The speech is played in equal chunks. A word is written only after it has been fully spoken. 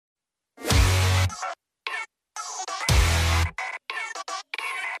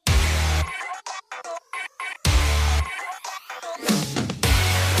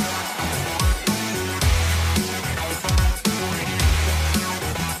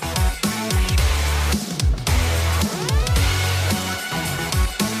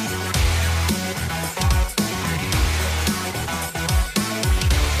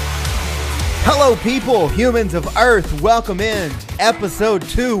Hello, people, humans of Earth. Welcome in episode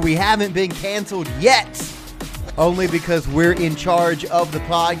 2. We haven't been canceled yet, only because we're in charge of the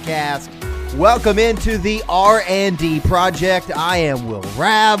podcast. Welcome into the R&D Project. I am Will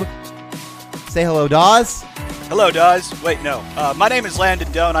Rabb. Say hello, Dawes. Hello, Dawes. Wait, no. My name is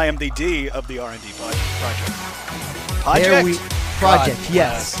Landon Doan. I am the D of the R&D Project. Project,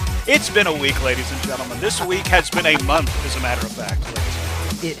 yes. It's been a week, ladies and gentlemen. This week has been a month, as a matter of fact.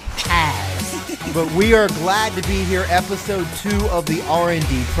 It has. But we are glad to be here, episode 2 of the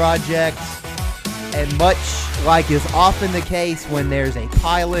R&D Project. And much like is often the case when there's a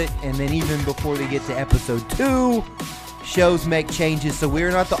pilot, and then even before they get to episode 2, shows make changes. So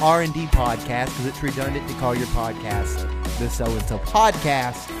we're not the R&D podcast because it's redundant to call your podcast the So-and-So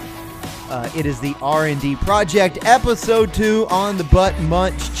podcast. It is the R&D Project, episode 2 on the Butt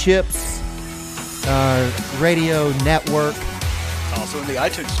Munch Chips radio network. Also in the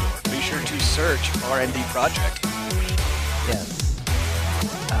iTunes store. Be sure to search R&D Project. Yes.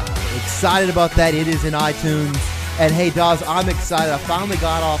 Excited about that. It is in iTunes. And hey, Dawes, I'm excited. I finally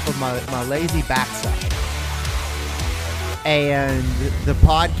got off of my lazy backside. And the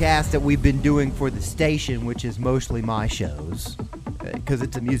podcast that we've been doing for the station, which is mostly my shows, because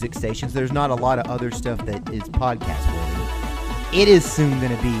it's a music station, so there's not a lot of other stuff that is podcast worthy. It is soon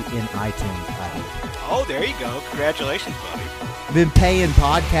going to be in iTunes. Oh, there you go. Congratulations, buddy. Been paying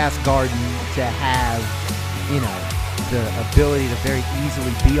Podcast Garden to have, the ability to very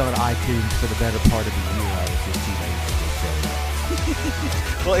easily be on iTunes for the better part of the year. I was just too lazy to say.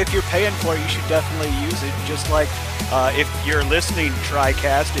 Well, if you're paying for it, you should definitely use it. Just like if you're listening,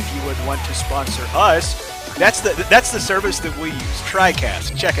 TriCast, if you would want to sponsor us, that's the service that we use.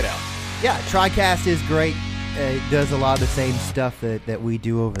 TriCast, check it out. Yeah, TriCast is great. It does a lot of the same stuff that we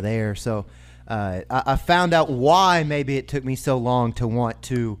do over there. So I found out why maybe it took me so long to want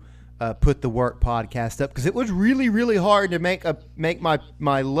to put the Work podcast up, because it was really, really hard to make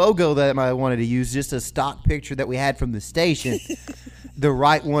my logo that I wanted to use, just a stock picture that we had from the station, the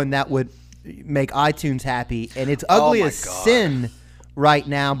right one that would make iTunes happy. And it's ugly as sin right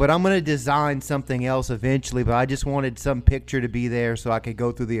now, but I'm going to design something else eventually. But I just wanted some picture to be there so I could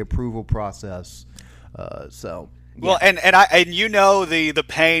go through the approval process. Yeah. Well, and the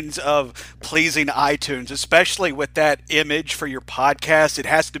pains of pleasing iTunes, especially with that image for your podcast. It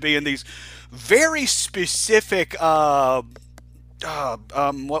has to be in these very specific what's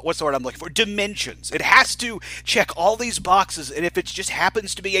the word I'm looking for? Dimensions. It has to check all these boxes, and if it just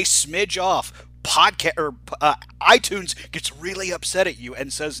happens to be a smidge off, iTunes gets really upset at you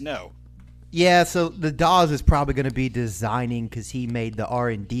and says no. Yeah, so the Dawes is probably going to be designing, because he made the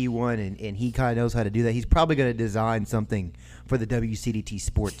R&D one, and he kind of knows how to do that. He's probably going to design something for the WCDT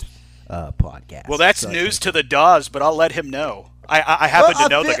Sports podcast. Well, that's news to the Dawes, but I'll let him know. I happen to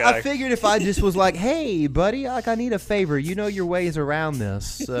know the guy. I figured if I just was like, hey, buddy, I need a favor. You know your ways around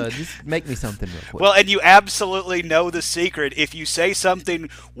this. Just make me something real quick. Well, and you absolutely know the secret. If you say something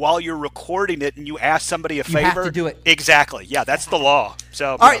while you're recording it and you ask somebody a favor, you have to do it. Exactly. Yeah, that's the law.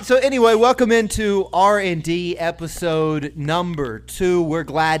 So, all right. So anyway, welcome into R&D episode number 2. We're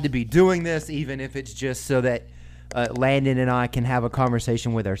glad to be doing this, even if it's just so that Landon and I can have a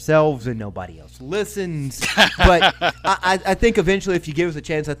conversation with ourselves and nobody else listens. But I think eventually, if you give us a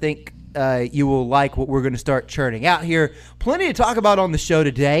chance, I think you will like what we're going to start churning out here. Plenty to talk about on the show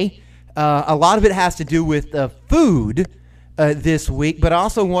today. A lot of it has to do with food this week, but I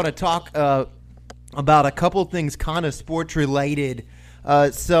also want to talk about a couple things kind of sports related.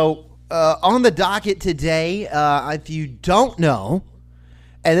 So on the docket today, if you don't know,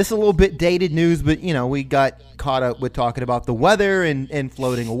 and this is a little bit dated news, but, we got caught up with talking about the weather and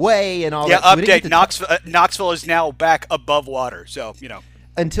floating away and all that. Yeah, update. Knoxville is now back above water, so,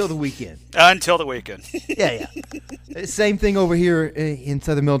 Until the weekend. Until the weekend. Yeah. Same thing over here in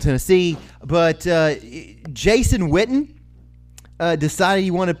southern Middle Tennessee. But Jason Witten decided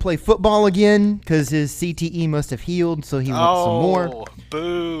he wanted to play football again because his CTE must have healed, so he wants some more.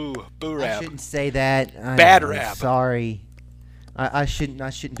 Boo rap. I shouldn't say that. Bad rap. Sorry. I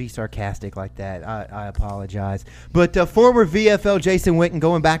shouldn't be sarcastic like that. I apologize. But former VFL Jason Witten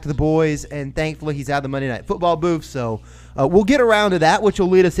going back to the boys, and thankfully he's out of the Monday Night Football booth. So we'll get around to that, which will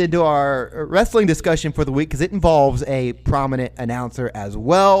lead us into our wrestling discussion for the week, because it involves a prominent announcer as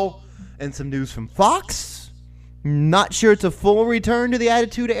well, and some news from Fox. Not sure it's a full return to the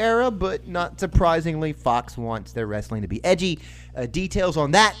Attitude Era, but not surprisingly, Fox wants their wrestling to be edgy. Details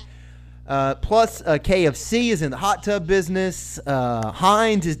on that. Plus, KFC is in the hot tub business.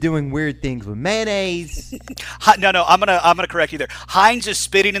 Heinz is doing weird things with mayonnaise. No, I'm gonna correct you there. Heinz is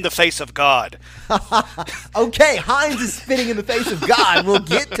spitting in the face of God. Okay, Heinz is spitting in the face of God. We'll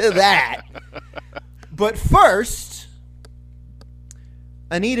get to that. But first,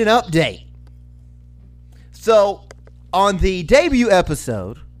 I need an update. So, on the debut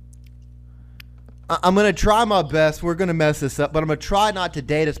episode, I'm going to try my best. We're going to mess this up, but I'm going to try not to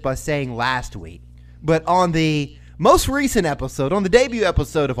date us by saying last week. But on the most recent episode, on the debut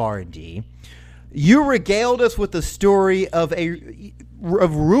episode of R&D, you regaled us with the story of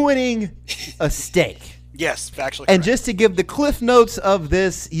ruining a steak. Yes, factually. And correct. just to give the cliff notes of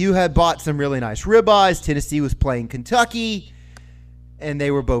this, you had bought some really nice ribeyes. Tennessee was playing Kentucky, and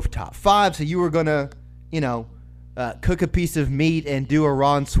they were both top 5. So you were going to, cook a piece of meat and do a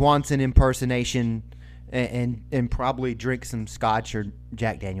Ron Swanson impersonation and probably drink some scotch or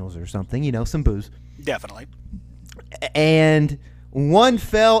Jack Daniels or something, some booze. Definitely. And one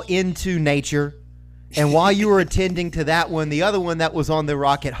fell into nature. And while you were attending to that one, the other one that was on the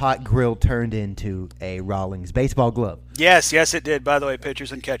Rocket Hot Grill turned into a Rawlings baseball glove. Yes, it did. By the way,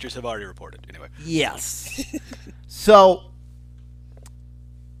 pitchers and catchers have already reported. Anyway. Yes. So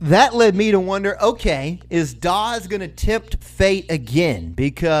that led me to wonder, okay, is Dawes going to tempt fate again?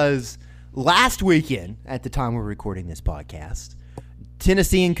 Because last weekend, at the time we're recording this podcast,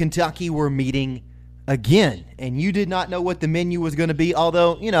 Tennessee and Kentucky were meeting again. And you did not know what the menu was going to be.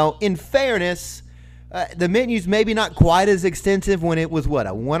 Although, in fairness, the menu's maybe not quite as extensive when it was, a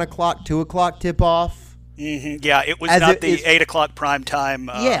 1 o'clock, 2 o'clock tip-off? Mm-hmm. Yeah, it was not the 8 o'clock prime time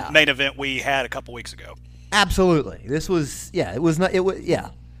main event we had a couple weeks ago. Absolutely. This was, it was not,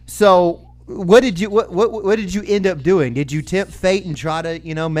 So what did you end up doing? Did you tempt fate and try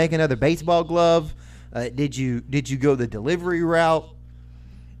to, make another baseball glove? Did you go the delivery route?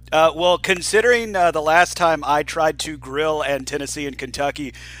 Well, considering the last time I tried to grill and Tennessee and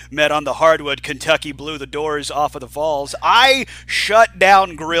Kentucky met on the hardwood, Kentucky blew the doors off of the Vols, I shut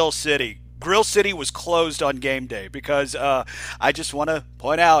down Grill City. Grill City was closed on game day because I just want to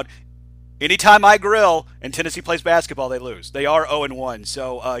point out, anytime I grill and Tennessee plays basketball, they lose. They are 0-1,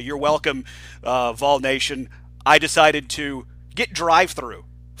 so you're welcome, Vol Nation. I decided to get drive-through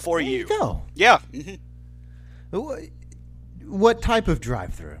for you. There you go. Yeah. Mm-hmm. What type of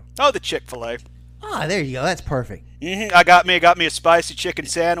drive-through? Oh, the Chick-fil-A. Ah, there you go. That's perfect. Mm-hmm. I got me a spicy chicken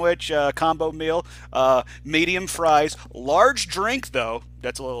sandwich, combo meal, medium fries, large drink though.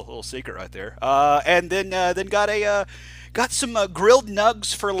 That's a little secret right there. And then got some grilled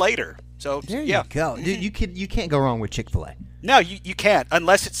nugs for later. So there you go. Dude, you can't go wrong with Chick-fil-A. No, you can't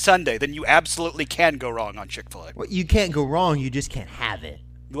unless it's Sunday. Then you absolutely can go wrong on Chick-fil-A. Well, you can't go wrong. You just can't have it.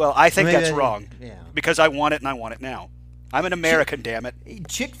 Well, I think that's wrong. Yeah. Because I want it and I want it now. I'm an American, damn it.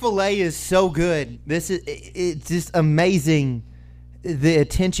 Chick-fil-A is so good. It's just amazing the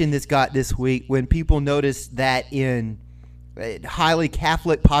attention this got this week when people noticed that in highly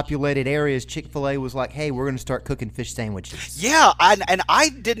Catholic populated areas, Chick-fil-A was like, hey, we're going to start cooking fish sandwiches. Yeah, and I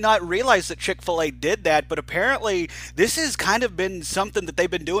did not realize that Chick-fil-A did that, but apparently this has kind of been something that they've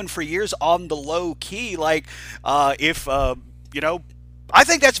been doing for years on the low key. Like, I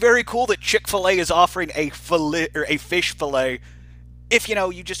think that's very cool that Chick-fil-A is offering a fish fillet if,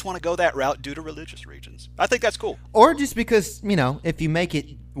 you just want to go that route due to religious reasons. I think that's cool. Or just because, if you make it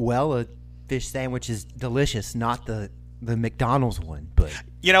well, a fish sandwich is delicious, not the McDonald's one. But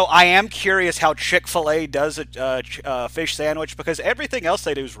I am curious how Chick-fil-A does a fish sandwich because everything else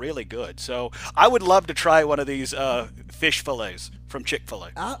they do is really good. So I would love to try one of these fish fillets from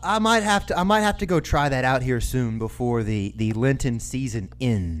Chick-fil-A. I might have to go try that out here soon before the Lenten season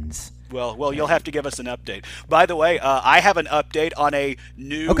ends. Well, you'll have to give us an update. By the way, I have an update on a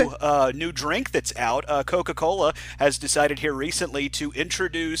new drink that's out. Coca-Cola has decided here recently to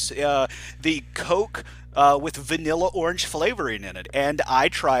introduce the Coke with vanilla orange flavoring in it. And I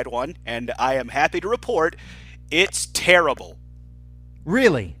tried one, and I am happy to report it's terrible.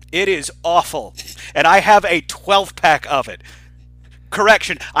 Really? It is awful. And I have a 12-pack of it.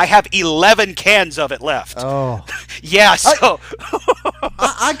 Correction, I have 11 cans of it left. Oh. Yeah, so...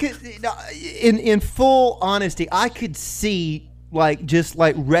 I could, in full honesty, I could see just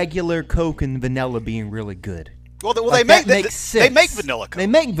regular Coke and vanilla being really good. Well, they make vanilla Coke. They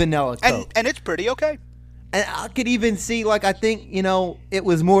make vanilla Coke. And it's pretty okay. And I could even see, I think, it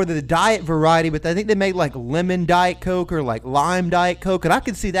was more the diet variety, but I think they made, lemon Diet Coke or, lime Diet Coke, and I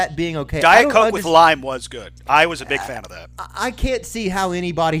could see that being okay. Diet Coke with lime was good. I was a big fan of that. I can't see how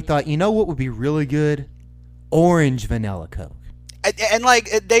anybody thought, what would be really good? Orange vanilla Coke. And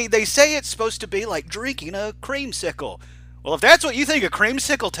they say it's supposed to be like drinking a creamsicle. Well, if that's what you think a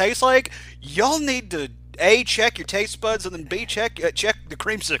creamsicle tastes like, y'all need to A, check your taste buds, and then B, check the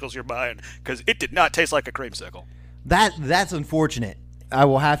creamsicles you're buying, because it did not taste like a creamsicle. That's unfortunate, I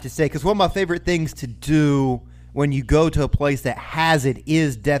will have to say, because one of my favorite things to do when you go to a place that has it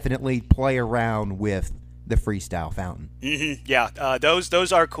is definitely play around with the Freestyle fountain. Mm-hmm. Yeah,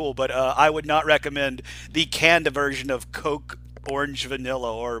 those are cool, but I would not recommend the canned version of Coke Orange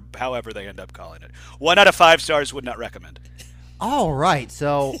Vanilla, or however they end up calling it. 1 out of 5 stars, would not recommend. All right,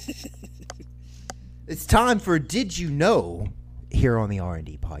 so it's time for Did You Know here on the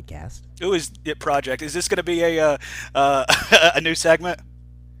R&D podcast. Who is it project? Is this going to be a new segment?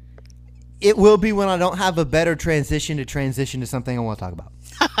 It will be when I don't have a better transition to something I want to talk about.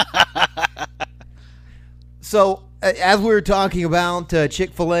 So, as we were talking about,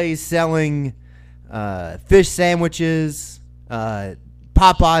 Chick-fil-A selling fish sandwiches,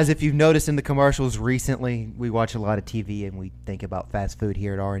 Popeyes, if you've noticed in the commercials recently, we watch a lot of TV and we think about fast food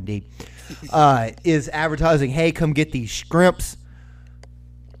here at R&D, is advertising, hey, come get these shrimps,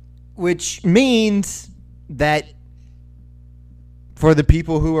 which means that for the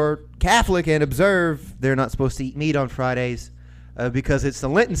people who are Catholic and observe, they're not supposed to eat meat on Fridays because it's the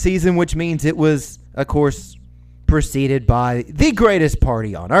Lenten season, which means it was, of course, preceded by the greatest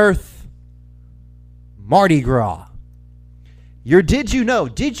party on earth, Mardi Gras. Did you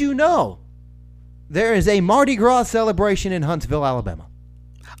know there is a Mardi Gras celebration in Huntsville, Alabama?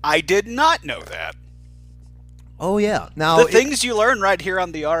 I did not know that. Oh, yeah. Now, the things you learn right here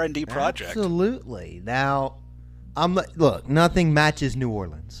on the R&D project. Absolutely. Now, look, nothing matches New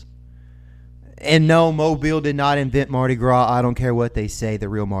Orleans. And no, Mobile did not invent Mardi Gras. I don't care what they say. The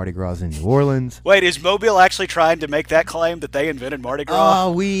real Mardi Gras is in New Orleans. Wait, is Mobile actually trying to make that claim that they invented Mardi Gras?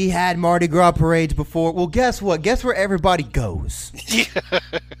 Oh, we had Mardi Gras parades before. Well, guess what? Guess where everybody goes?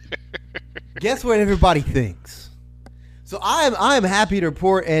 Guess what everybody thinks? So I am happy to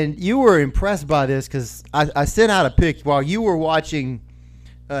report, and you were impressed by this because I sent out a pic while you were watching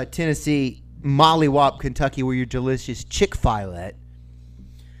Tennessee mollywop Kentucky with your delicious Chick-fil-A.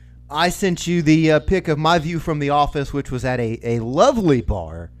 I sent you the pic of my view from the office, which was at a lovely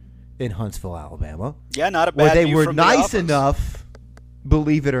bar in Huntsville, Alabama. Yeah, not a bad view from the office. Where they were nice enough,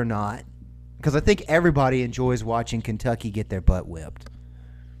 believe it or not, because I think everybody enjoys watching Kentucky get their butt whipped,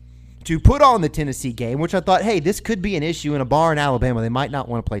 to put on the Tennessee game, which I thought, hey, this could be an issue in a bar in Alabama. They might not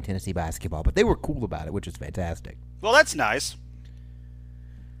want to play Tennessee basketball, but they were cool about it, which was fantastic. Well, that's nice.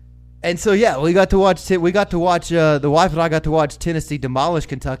 And so, yeah, the wife and I got to watch Tennessee demolish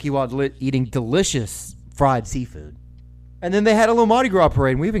Kentucky while eating delicious fried seafood. And then they had a little Mardi Gras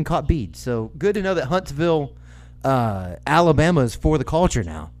parade, and we even caught beads. So good to know that Huntsville, Alabama is for the culture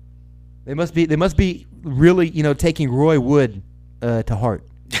now. They must be really, taking Roy Wood to heart.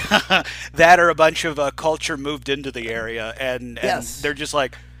 That or a bunch of culture moved into the area, and yes. They're just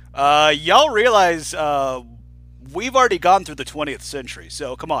like, y'all realize we've already gone through the 20th century,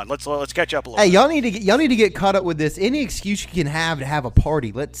 so come on, let's catch up a little. Hey, bit. y'all need to get caught up with this. Any excuse you can have to have a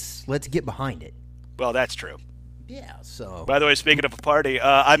party, let's get behind it. Well, that's true. Yeah. So. By the way, speaking of a party,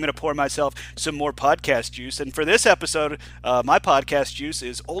 I'm going to pour myself some more podcast juice, and for this episode, my podcast juice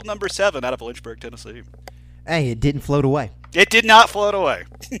is Old Number 7 out of Lynchburg, Tennessee. Hey, it didn't float away. It did not float away.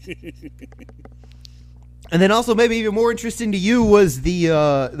 And then also maybe even more interesting to you was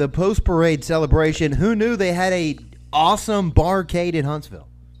the post-parade celebration. Who knew they had a awesome barcade in Huntsville?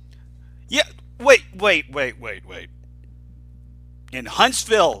 Yeah, wait. In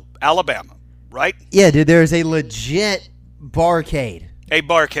Huntsville, Alabama, right? Yeah, dude, there's a legit barcade. A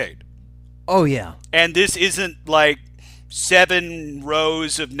barcade. Oh, yeah. And this isn't like 7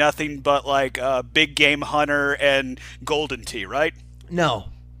 rows of nothing but like Big Game Hunter and Golden Tee, right? No.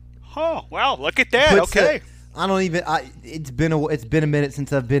 Oh, wow, look at that. Okay. It's been a minute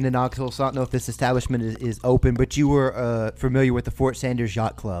since I've been to Knoxville, so I don't know if this establishment is open, but you were familiar with the Fort Sanders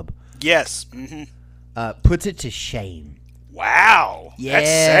Yacht Club. Yes. Mm-hmm. Puts it to shame. Wow. Yeah. That's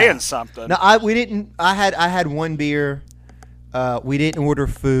saying something. No, I had one beer. We didn't order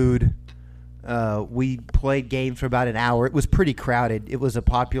food. We played games for about an hour. It was pretty crowded. It was a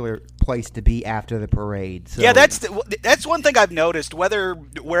popular place to be after the parade. So. Yeah, that's one thing I've noticed.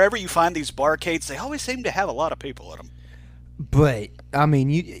 Wherever you find these barcades, they always seem to have a lot of people in them. But I mean,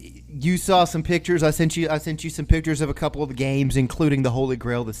 you saw some pictures. I sent you some pictures of a couple of the games, including the Holy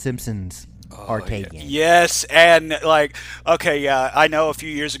Grail, the Simpsons arcade game. Yes, and I know a few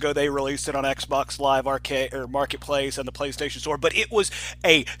years ago they released it on Xbox Live Arcade or Marketplace and the PlayStation Store, but it was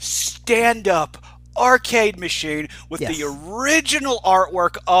a stand-up arcade machine with Yes. the original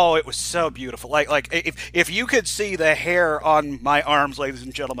artwork. Oh, it was so beautiful. Like if you could see the hair on my arms, ladies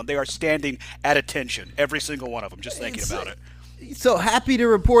and gentlemen, they are standing at attention. Every single one of them, just thinking about it. So happy to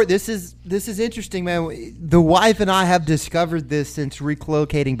report this is interesting, man. The wife and I have discovered this since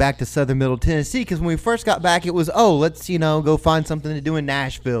relocating back to Southern Middle Tennessee. Because when we first got back, it was let's go find something to do in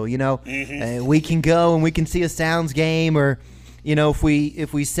Nashville. And we can go and we can see a Sounds game, or if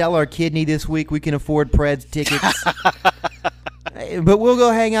we sell our kidney this week, we can afford Preds tickets. But we'll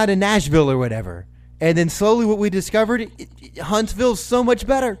go hang out in Nashville or whatever. And then slowly, what we discovered, Huntsville's so much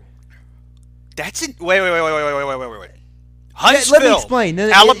better. That's it. Wait. Huntsville, let me explain.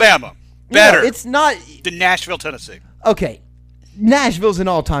 Alabama, better. It's not than Nashville, Tennessee. Okay, Nashville's an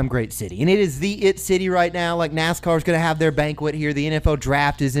all-time great city, and it is the it city right now. Like, NASCAR's going to have their banquet here. The NFL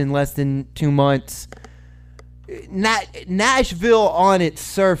draft is in less than 2 months. Nashville, on its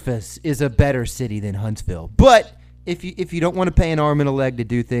surface, is a better city than Huntsville. But if you don't want to pay an arm and a leg to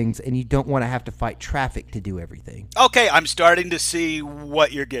do things, and you don't want to have to fight traffic to do everything. Okay, I'm starting to see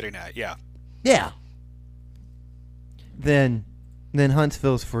what you're getting at. Yeah. Yeah. Then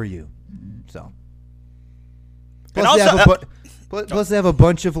Huntsville's for you. So. Plus they have a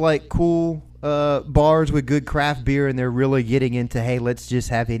bunch of like cool bars with good craft beer, and they're really getting into, hey, let's just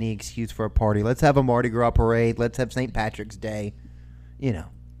have any excuse for a party. Let's have a Mardi Gras parade. Let's have St. Patrick's Day.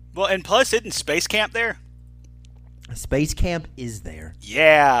 Well, and plus, isn't Space Camp there? Space Camp is there.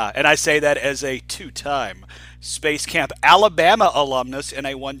 Yeah, and I say that as a 2-time Space Camp Alabama alumnus and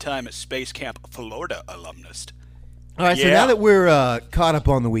a 1-time Space Camp Florida alumnus. All right, so now that we're caught up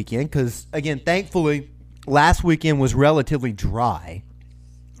on the weekend, because, again, thankfully, last weekend was relatively dry.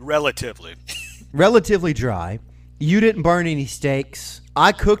 Relatively dry. You didn't burn any steaks.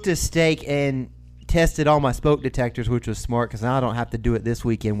 I cooked a steak and tested all my smoke detectors, which was smart, because now I don't have to do it this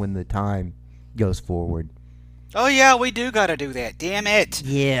weekend when the time goes forward. Oh, yeah, we do got to do that. Damn it.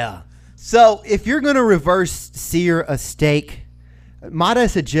 Yeah. So if you're going to reverse sear a steak, might I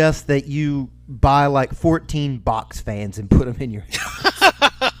suggest that you buy like 14 box fans and put them in your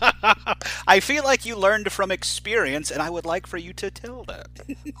I feel like you learned from experience, and I would like for you to tell that.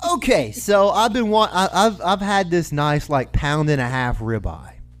 Okay, so I've had this nice like 1.5-pound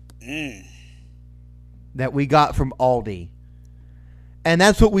ribeye that we got from Aldi, and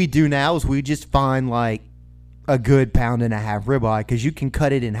that's what we do now is we just find like a good 1.5-pound ribeye, because you can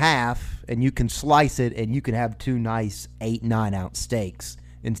cut it in half and you can slice it and you can have 2 nice 8-9 ounce steaks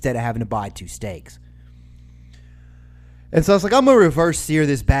instead of having to buy 2 steaks. And so I was like, I'm going to reverse sear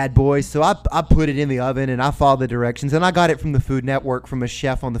this bad boy. So I put it in the oven and I followed the directions. And I got it from the Food Network, from a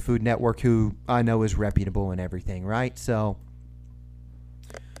chef on the Food Network who I know is reputable and everything, right? So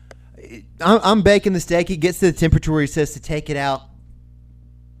I'm baking the steak. He gets to the temperature where he says to take it out.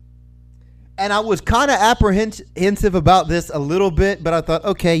 And I was kind of apprehensive about this a little bit, but I thought,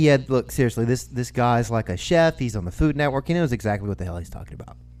 okay, yeah, look, seriously, this guy's like a chef. He's on the Food Network. He knows exactly what the hell he's talking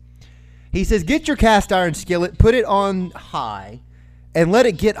about. He says, get your cast iron skillet, put it on high, and let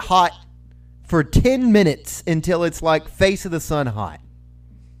it get hot for 10 minutes until it's like face of the sun hot.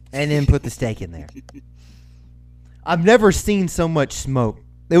 And then put the steak in there. I've never seen so much smoke.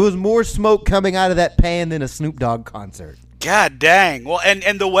 There was more smoke coming out of that pan than a Snoop Dogg concert. God dang. Well,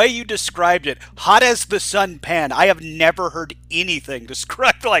 and the way you described it, hot as the sun pan, I have never heard anything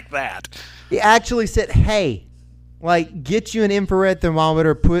described like that. He actually said, hey, like, get you an infrared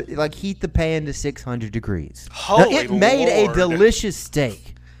thermometer, heat the pan to 600 degrees. Holy now, it made Lord. a delicious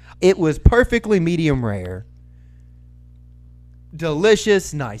steak. It was perfectly medium rare.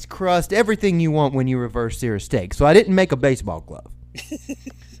 Delicious, nice crust, everything you want when you reverse sear a steak. So I didn't make a baseball glove.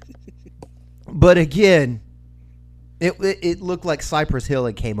 But again, it looked like Cypress Hill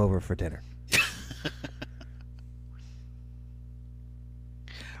had came over for dinner.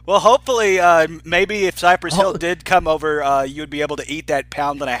 Well, hopefully, maybe if Cypress Hill did come over, you'd be able to eat that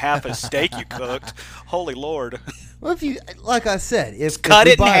 1.5 pounds of steak you cooked. Holy Lord. Well, if you, like I said, if cut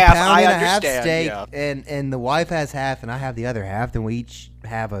we it in buy half, a pound I and a half understand, steak, yeah. and the wife has half and I have the other half, then we each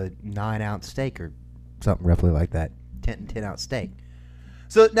have a 9-ounce steak or something roughly like that, 10-ounce steak.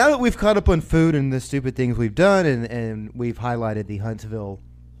 So now that we've caught up on food and the stupid things we've done, and we've highlighted the Huntsville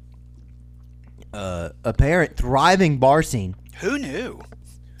apparent thriving bar scene. Who knew?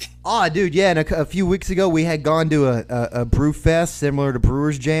 Oh, dude, yeah. And a few weeks ago, we had gone to a brew fest similar to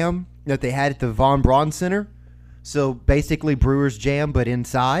Brewers Jam that they had at the Von Braun Center. So basically Brewers Jam, but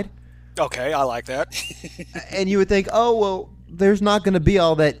inside. Okay, I like that. And you would think, oh, well, there's not going to be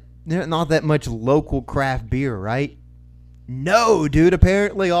not that much local craft beer, right? No, dude.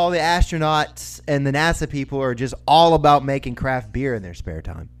 Apparently all the astronauts and the NASA people are just all about making craft beer in their spare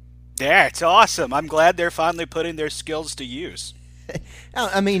time. Yeah, it's awesome. I'm glad they're finally putting their skills to use.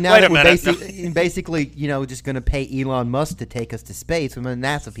 I mean, now Wait a that we're minute. basically, just going to pay Elon Musk to take us to space. I mean,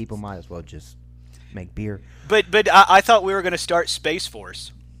 NASA people might as well just make beer. But I thought we were going to start Space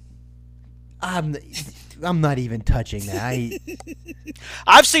Force. I'm not even touching that.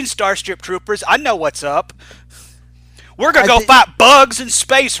 I've seen Starship Troopers. I know what's up. We're going to go fight bugs in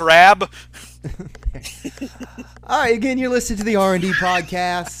space, Rab. All right, again, you're listening to the R&D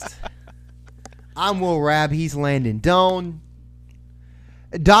podcast. I'm Will Rab. He's Landon Doan.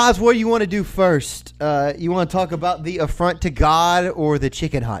 Dawes, what do you want to do first? You want to talk about the affront to God or the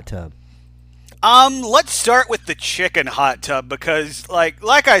chicken hot tub? Let's start with the chicken hot tub because, like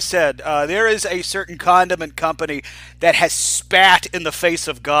I said, there is a certain condiment company that has spat in the face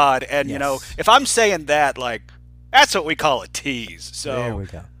of God, and Yes. if I'm saying that, that's what we call a tease. So There we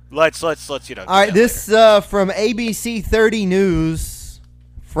go. Let's All right, this from ABC 30 News,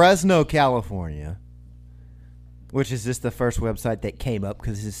 Fresno, California, which is just the first website that came up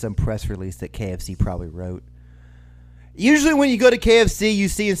because this is some press release that KFC probably wrote. Usually when you go to KFC, you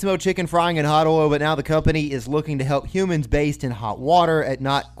see and smell chicken frying in hot oil, but now the company is looking to help humans based in hot water at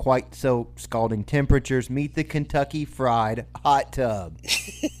not quite so scalding temperatures meet the Kentucky Fried Hot Tub.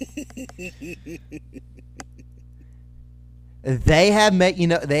 They have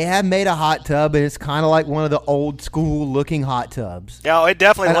made a hot tub, and it's kind of like one of the old school looking hot tubs. Yeah, it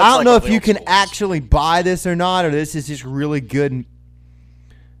definitely. And looks I don't know like if you old can schools. actually buy this or not, or this is just really good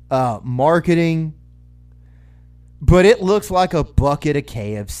marketing. But it looks like a bucket of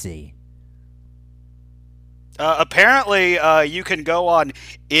KFC. Apparently, you can go on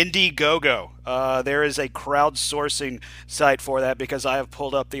Indiegogo. There is a crowdsourcing site for that because I have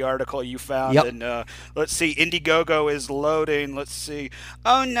pulled up the article you found. Yep. And let's see, Indiegogo is loading. Let's see.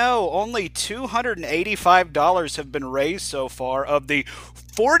 Oh no, only $285 have been raised so far of the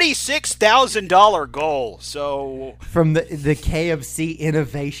 $46,000 goal. So From the KFC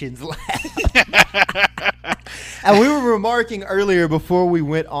Innovations Lab. And we were remarking earlier before we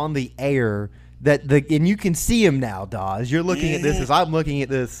went on the air that and you can see him now, Dawes. You're looking at this as I'm looking at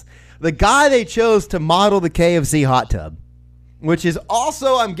this. The guy they chose to model the KFC hot tub, which is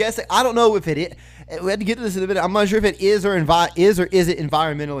also, I'm guessing, I don't know if it is. We had to get to this in a minute. I'm not sure if it is or is it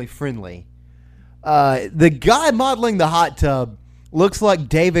environmentally friendly. The guy modeling the hot tub looks like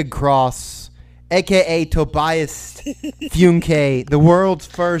David Cross, a.k.a. Tobias Funke, the world's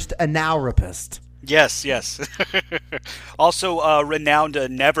first analrapist. yes. Also, renowned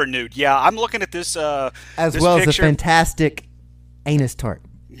Never Nude. Yeah, I'm looking at this. As this well as a picture. fantastic anus tart.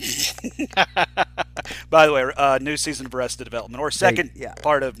 By the way, new season of Arrested Development, or second Yeah.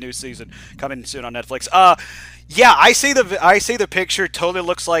 part of new season coming soon on Netflix. Yeah, I see the picture. Totally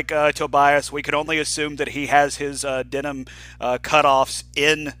looks like Tobias. We can only assume that he has his denim cutoffs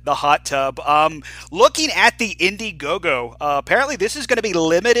in the hot tub. Looking at the Indiegogo, apparently this is going to be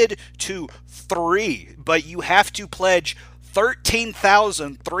limited to 3, but you have to pledge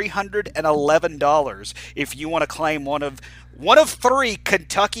 $13,311 if you want to claim one of 3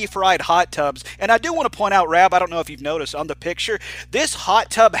 Kentucky Fried hot tubs. And I do want to point out, Rab, I don't know if you've noticed on the picture, this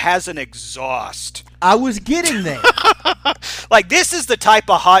hot tub has an exhaust. I was getting there. This is the type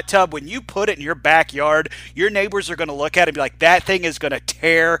of hot tub when you put it in your backyard, your neighbors are going to look at it and be like, that thing is going to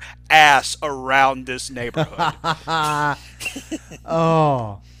tear ass around this neighborhood.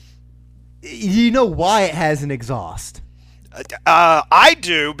 Oh. You know why it has an exhaust? I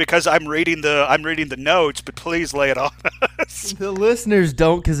do because I'm reading the notes, but please lay it on us. The listeners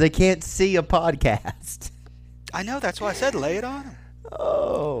don't because they can't see a podcast. I know, that's why I said lay it on them.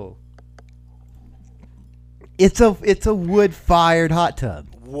 Oh. It's a wood-fired hot tub.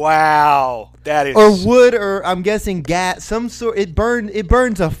 Wow, that is Or wood, or I'm guessing gas, some sort. It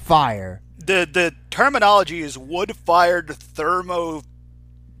burns a fire. the terminology is wood-fired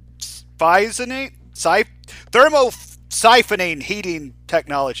thermosiphoning heating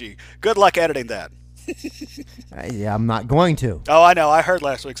technology. Good luck editing that. Yeah, I'm not going to. Oh, I know. I heard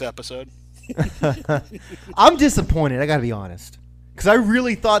last week's episode. I'm disappointed. I got to be honest, because I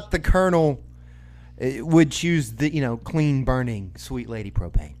really thought the Colonel would choose the clean burning Sweet Lady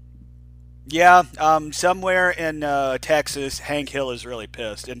propane. Yeah, somewhere in Texas, Hank Hill is really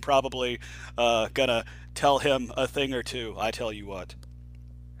pissed and probably gonna tell him a thing or two. I tell you what.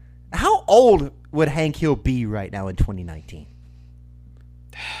 How old would Hank Hill be right now in 2019?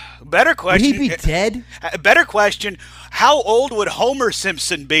 Better Would question. he be dead? Better question. How old would Homer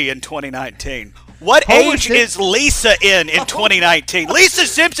Simpson be in 2019? What Homer age is Lisa in 2019? Lisa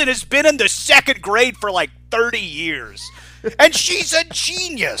Simpson has been in the 2nd grade for 30 years. And she's a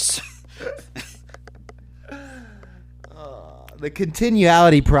genius. The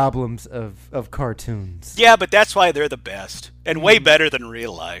continuality problems of cartoons. Yeah, but that's why they're the best. And way better than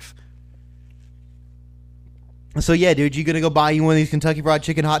real life. So yeah, dude, you gonna go buy you one of these Kentucky Fried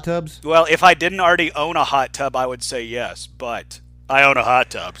Chicken hot tubs? Well, if I didn't already own a hot tub, I would say yes. But I own a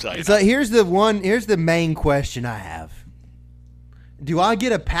hot tub, so you know. Here's the main question I have. Do I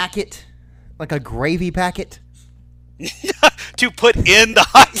get a packet, like a gravy packet? To put in the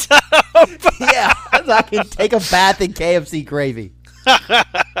hot tub? Yeah, so I can take a bath in KFC gravy.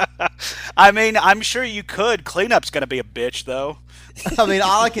 I mean, I'm sure you could. Cleanup's going to be a bitch, though. I mean,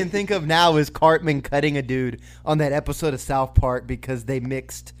 all I can think of now is Cartman cutting a dude on that episode of South Park because they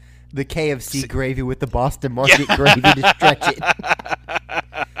mixed the KFC gravy with the Boston Market gravy to stretch it.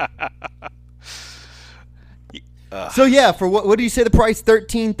 So yeah, for what do you say the price?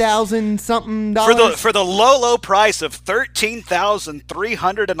 $13,000 something dollars for the low price of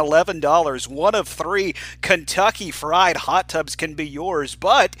 $13,311. One of 3 Kentucky Fried hot tubs can be yours.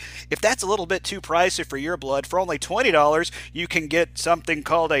 But if that's a little bit too pricey for your blood, for only $20, you can get something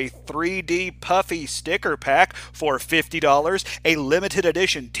called a 3D Puffy sticker pack for $50. A limited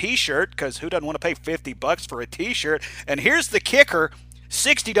edition T-shirt, because who doesn't want to pay $50 for a T-shirt? And here's the kicker.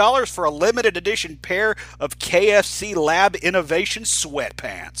 $60 for a limited edition pair of KFC Lab Innovation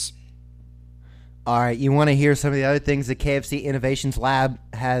sweatpants. All right, you want to hear some of the other things the KFC Innovations Lab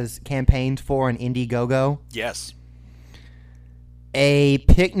has campaigned for on Indiegogo? Yes. A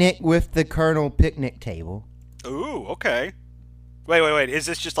picnic with the Colonel picnic table. Ooh, okay. Wait. Is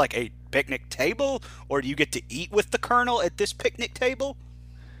this just like a picnic table? Or do you get to eat with the Colonel at this picnic table?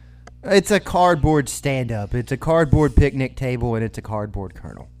 It's a cardboard stand-up. It's a cardboard picnic table, and it's a cardboard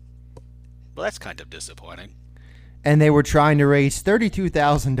Colonel. Well, that's kind of disappointing. And they were trying to raise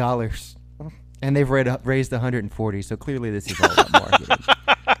 $32,000, and they've raised $140,000. So clearly, this is all about marketing.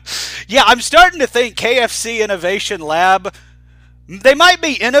 Yeah, I'm starting to think KFC Innovation Lab. They might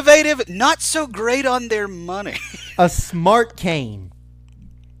be innovative, not so great on their money. A smart cane.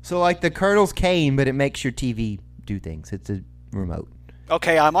 So like the Colonel's cane, but it makes your TV do things. It's a remote.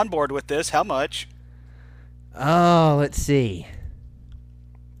 Okay, I'm on board with this. How much? Oh, let's see.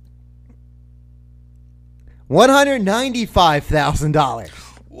 $195,000.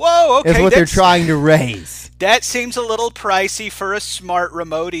 Whoa, okay. Is what they're trying to raise. That seems a little pricey for a smart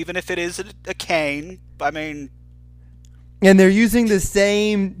remote, even if it is a cane. I mean... And they're using the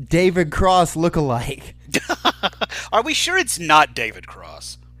same David Cross lookalike. Are we sure it's not David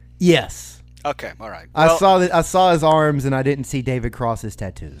Cross? Yes. Okay, all right. Well, I saw his arms, and I didn't see David Cross's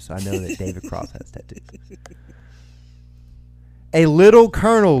tattoos. I know that David Cross has tattoos. A little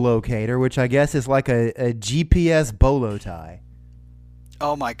Colonel locator, which I guess is like a GPS bolo tie.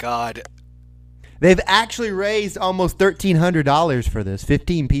 Oh, my God. They've actually raised almost $1,300 for this.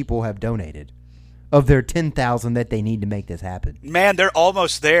 15 people have donated of their 10,000 that they need to make this happen. Man, they're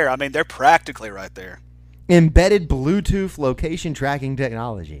almost there. I mean, they're practically right there. Embedded Bluetooth location tracking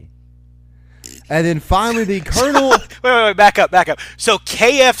technology. And then finally the Colonel... wait, back up. So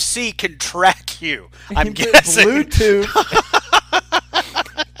KFC can track you, I'm guessing. Bluetooth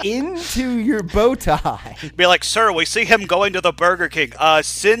into your bow tie. Be like, sir, we see him going to the Burger King.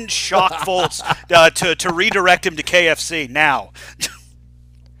 Send shock volts to redirect him to KFC now.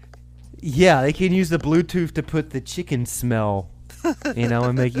 Yeah, they can use the Bluetooth to put the chicken smell...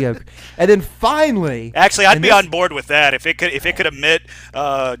 and make you. And then finally, actually, I'd be on board with that if it could emit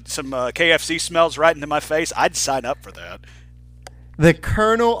some KFC smells right into my face. I'd sign up for that. The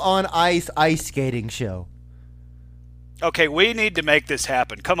Colonel on Ice ice skating show. Okay, we need to make this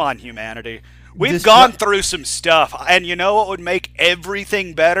happen. Come on, humanity. We've gone through some stuff, and you know what would make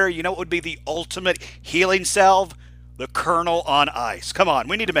everything better? You know what would be the ultimate healing salve? The Colonel on Ice. Come on,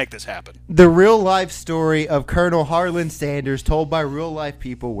 we need to make this happen. The real-life story of Colonel Harlan Sanders told by real-life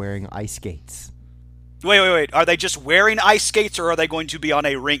people wearing ice skates. Wait. Are they just wearing ice skates, or are they going to be on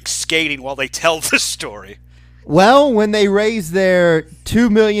a rink skating while they tell the story? Well, when they raise their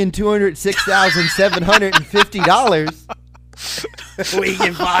 $2,206,750, we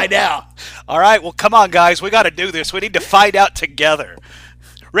can find out. All right, well, come on, guys. We got to do this. We need to find out together.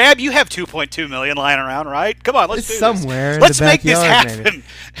 Rab, you have $2.2 million lying around, right? Come on, let's do somewhere this. Let's make this backyard, happen.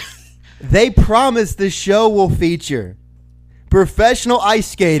 They promise the show will feature professional ice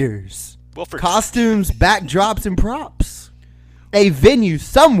skaters, costumes, backdrops, and props, a venue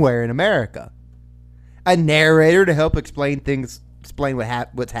somewhere in America, a narrator to help explain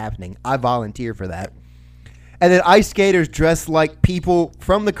what's happening. I volunteer for that. And then ice skaters dressed like people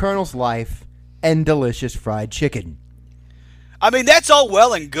from the Colonel's life and delicious fried chicken. I mean, that's all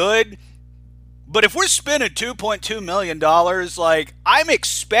well and good, But if we're spending $2.2 million, like, I'm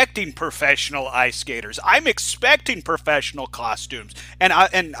expecting professional ice skaters. I'm expecting professional costumes.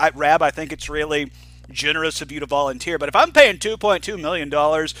 Rab, I think it's really generous of you to volunteer. But if I'm paying $2.2 million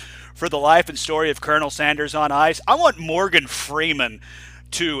for the life and story of Colonel Sanders on ice, I want Morgan Freeman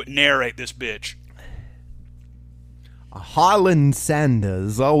to narrate this bitch. Harlan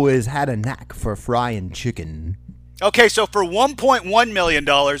Sanders always had a knack for frying chicken. Okay, so for $1.1 million,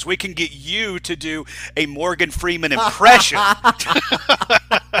 we can get you to do a Morgan Freeman impression.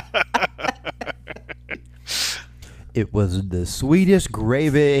 It was the sweetest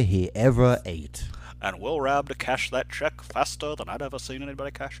gravy he ever ate. And we'll Rab to cash that check faster than I'd ever seen anybody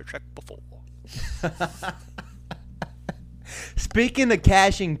cash a check before. Speaking of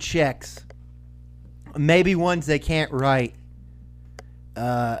cashing checks, maybe ones they can't write,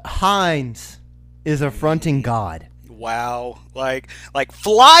 Heinz is affronting God. Wow. Like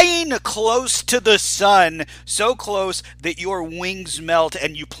flying close to the sun, so close that your wings melt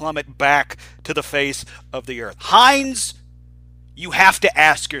and you plummet back to the face of the earth. Heinz, you have to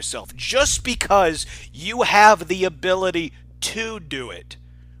ask yourself, just because you have the ability to do it,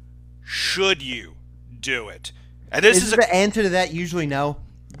 should you do it? And this is the answer to that usually no?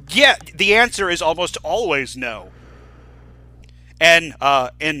 Yeah, the answer is almost always no. And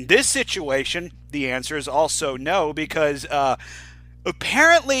in this situation, the answer is also no, because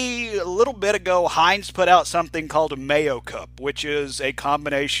apparently a little bit ago, Heinz put out something called a Mayo Cup, which is a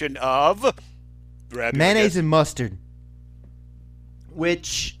combination of mayonnaise and mustard,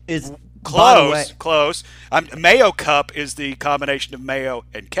 which is close. Mayo Cup is the combination of mayo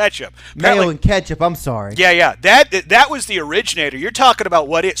and ketchup. Mayo and ketchup. I'm sorry. Yeah. That was the originator. You're talking about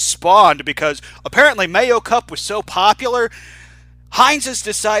what it spawned, because apparently Mayo Cup was so popular. Heinz has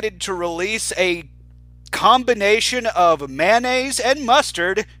decided to release a combination of mayonnaise and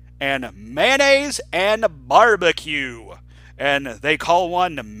mustard and mayonnaise and barbecue. And they call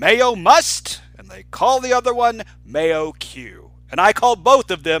one Mayo Must, and they call the other one Mayo Q. And I call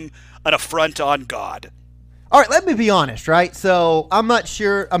both of them an affront on God. All right, let me be honest, right? So I'm not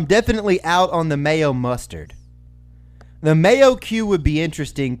sure. I'm definitely out on the Mayo Mustard. The Mayo Q would be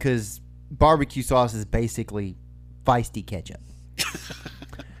interesting because barbecue sauce is basically feisty ketchup.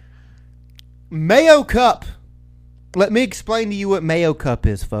 Mayo Cup. Let me explain to you what Mayo Cup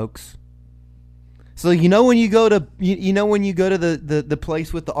is, folks. So when you go to the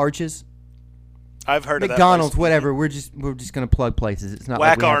place with the arches. I've heard McDonald's, of that place. whatever. We're just gonna plug places. It's not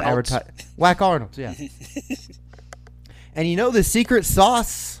Whack like we have Arnold's. Whack Arnold's, yeah. And you know the secret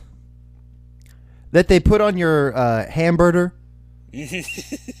sauce that they put on your hamburger?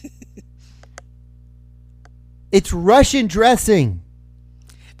 It's Russian dressing.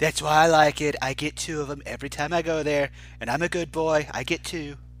 That's why I like it. I get 2 of them every time I go there, and I'm a good boy. I get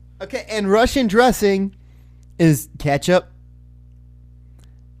 2. Okay, and Russian dressing is ketchup,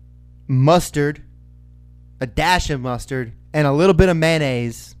 mustard, a dash of mustard, and a little bit of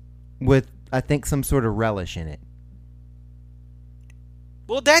mayonnaise with, I think, some sort of relish in it.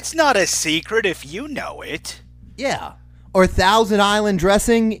 Well, that's not a secret if you know it. Yeah. Or Thousand Island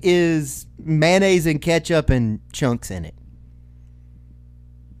dressing is mayonnaise and ketchup and chunks in it.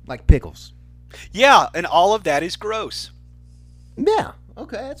 Like pickles. Yeah, and all of that is gross. Yeah.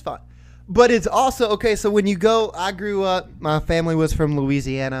 Okay, that's fine. But it's also, okay, so when you go, I grew up, my family was from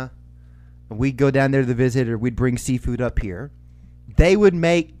Louisiana. We'd go down there to visit, or we'd bring seafood up here. They would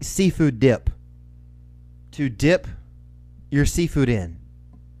make seafood dip to dip your seafood in.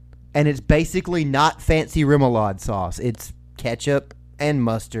 And it's basically not fancy remoulade sauce. It's ketchup and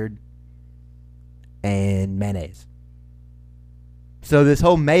mustard and mayonnaise. So this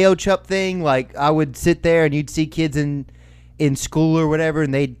whole Mayo Cup thing, like I would sit there and you'd see kids in school or whatever,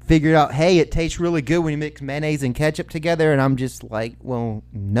 and they'd figure out, hey, it tastes really good when you mix mayonnaise and ketchup together. And I'm just like, well,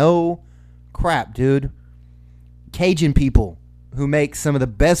 no crap, dude. Cajun people who make some of the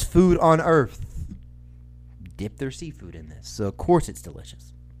best food on earth dip their seafood in this. So, of course, it's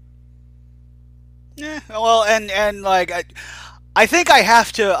delicious. Yeah, well, and like, I think I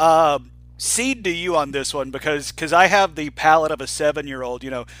have to cede to you on this one because I have the palate of a 7-year-old,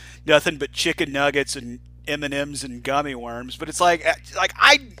 nothing but chicken nuggets and M&Ms and gummy worms. But it's like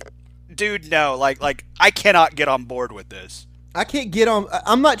dude, no, like I cannot get on board with this. I can't get on.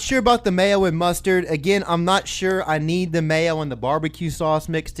 I'm not sure about the mayo and mustard. Again, I'm not sure I need the mayo and the barbecue sauce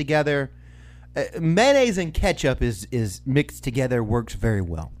mixed together. Mayonnaise and ketchup is mixed together, works very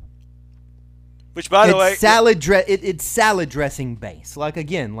well. Which, by the way, it's salad dressing base. Like,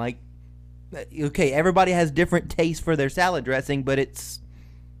 again, okay, everybody has different tastes for their salad dressing, but it's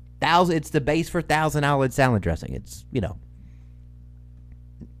the base for Thousand Island salad dressing. It's,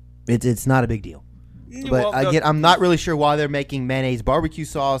 It's not a big deal. But again, I'm not really sure why they're making mayonnaise barbecue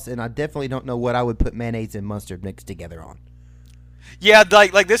sauce, and I definitely don't know what I would put mayonnaise and mustard mixed together on. Yeah,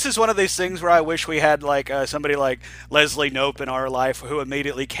 like this is one of these things where I wish we had like somebody like Leslie Knope in our life who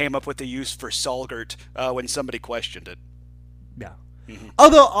immediately came up with the use for Salgert when somebody questioned it. Yeah. Mm-hmm.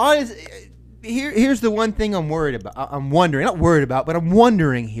 Although, here's the one thing I'm worried about. I'm wondering, not worried about, but I'm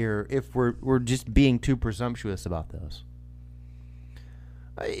wondering here if we're just being too presumptuous about those.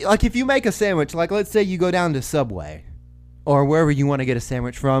 Like if you make a sandwich, like let's say you go down to Subway or wherever you want to get a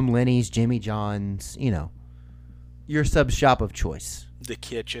sandwich from, Lenny's, Jimmy John's, your sub shop of choice. The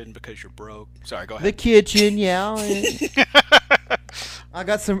kitchen because you're broke. Sorry, go ahead. The kitchen, yeah. I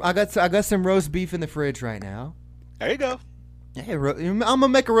got some roast beef in the fridge right now. There you go. Hey, I'm gonna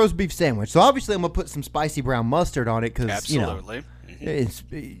make a roast beef sandwich. So obviously I'm gonna put some spicy brown mustard on it because absolutely, it's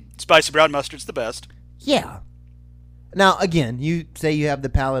spicy brown mustard's the best. Yeah. Now again, you say you have the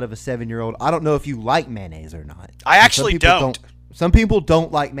palate of a 7-year-old. I don't know if you like mayonnaise or not. I actually don't. Some people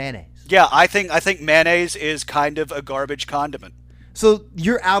don't like mayonnaise. Yeah, I think mayonnaise is kind of a garbage condiment. So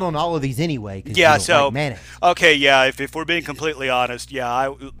you're out on all of these anyway. Yeah, you don't like mayonnaise. Okay, yeah. If we're being completely honest,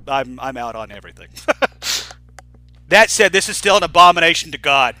 yeah, I'm out on everything. That said, this is still an abomination to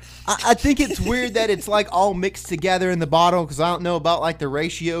God. I think it's weird that it's like all mixed together in the bottle because I don't know about like the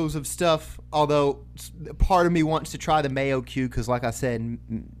ratios of stuff. Although part of me wants to try the mayo cube because, like I said,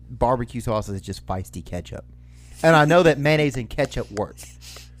 barbecue sauce is just feisty ketchup, and I know that mayonnaise and ketchup work.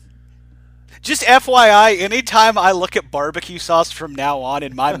 Just FYI, anytime I look at barbecue sauce from now on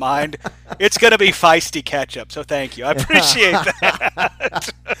in my mind, it's going to be feisty ketchup. So thank you. I appreciate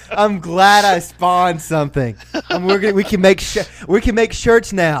that. I'm glad I spawned something. We can make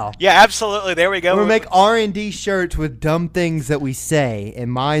shirts now. Yeah, absolutely. There we go. We'll make R&D shirts with dumb things that we say,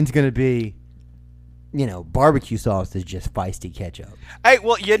 and mine's going to be, barbecue sauce is just feisty ketchup. Hey,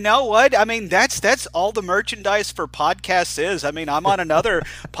 well, you know what? I mean, that's all the merchandise for podcasts is. I mean, I'm on another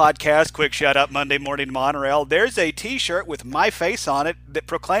podcast, Quick Shout Out Monday Morning Monorail. There's a T-shirt with my face on it that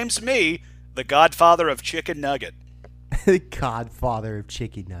proclaims me the Godfather of Chicken Nugget. The Godfather of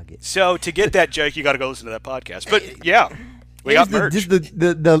Chicken Nugget. So to get that joke, you got to go listen to that podcast. But yeah, we got merch.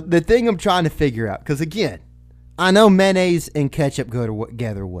 The thing I'm trying to figure out, because again, I know mayonnaise and ketchup go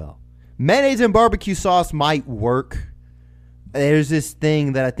together well. Mayonnaise and barbecue sauce might work. There's this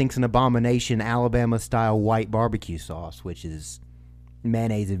thing that I think is an abomination, Alabama-style white barbecue sauce, which is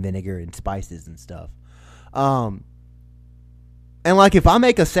mayonnaise and vinegar and spices and stuff. And like if I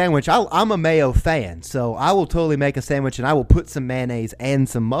make a sandwich, I'm a mayo fan, so I will totally make a sandwich and I will put some mayonnaise and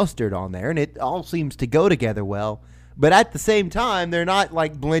some mustard on there, and it all seems to go together well. But at the same time, they're not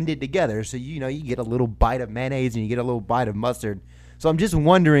like blended together, so you get a little bite of mayonnaise and you get a little bite of mustard. So I'm just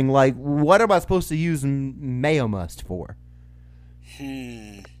wondering, like, what am I supposed to use mayo must for?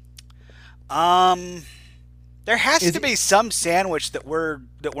 There has to be some sandwich that we're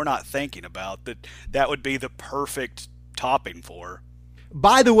not thinking about that would be the perfect topping for.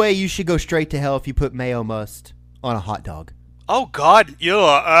 By the way, you should go straight to hell if you put mayo must on a hot dog. Oh God,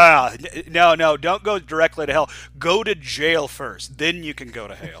 no, don't go directly to hell. Go to jail first, then you can go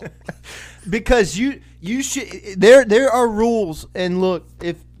to hell. Because you should. There are rules, and look,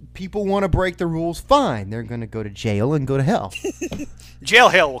 if people want to break the rules, fine. They're going to go to jail and go to hell. Jail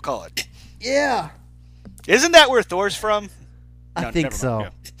hell, we'll call it. Yeah. Isn't that where Thor's from? I think so. Yeah.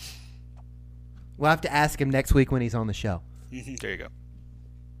 We'll have to ask him next week when he's on the show. Mm-hmm. There you go.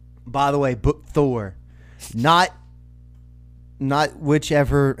 By the way, book Thor, not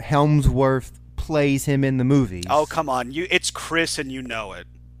whichever Helmsworth plays him in the movies. Oh, come on. It's Chris and you know it.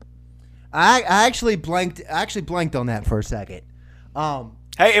 I actually blanked on that for a second.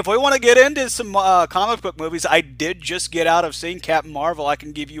 Hey, if we want to get into some comic book movies, I did just get out of seeing Captain Marvel. I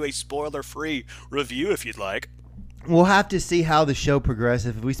can give you a spoiler-free review if you'd like. We'll have to see how the show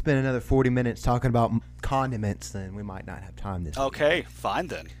progresses. If we spend another 40 minutes talking about condiments, then we might not have time this week. Okay, fine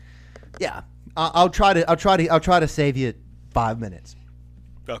then. Yeah, I'll try to save you 5 minutes.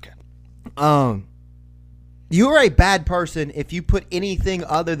 Okay. You are a bad person if you put anything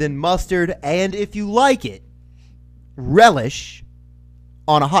other than mustard and, if you like it, relish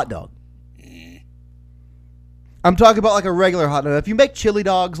on a hot dog. I'm talking about like a regular hot dog. If you make chili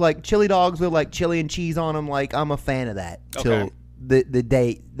dogs with like chili and cheese on them, like I'm a fan of that till the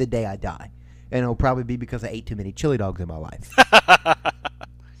day I die, and it'll probably be because I ate too many chili dogs in my life.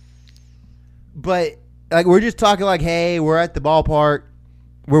 But like we're just talking like, hey, we're at the ballpark.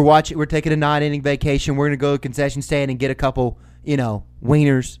 We're taking a 9-inning vacation. We're going to go to the concession stand and get a couple,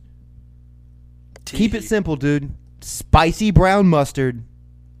 wieners. Keep it simple, dude. Spicy brown mustard,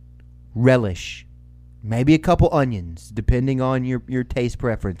 relish, maybe a couple onions, depending on your taste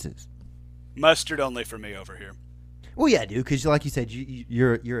preferences. Mustard only for me over here. Well, yeah, dude, because like you said,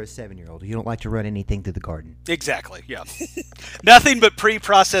 you're a 7-year-old. You don't like to run anything through the garden. Exactly, yeah. Nothing but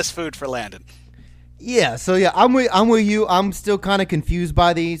pre-processed food for Landon. Yeah, so yeah, I'm with you. I'm still kind of confused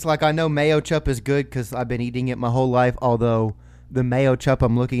by these. Like, I know mayo chup is good because I've been eating it my whole life, although the mayo chup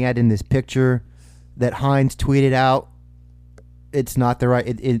I'm looking at in this picture that Heinz tweeted out, it's not the right,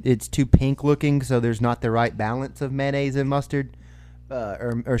 it's too pink looking, so there's not the right balance of mayonnaise and mustard,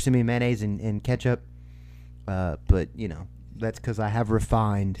 or excuse me, mayonnaise and ketchup. But, you know, that's because I have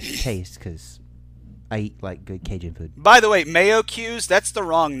refined taste because I eat, like, good Cajun food. By the way, Mayo Q's, that's the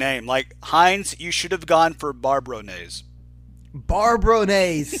wrong name. Like, Heinz, you should have gone for Barbronaise.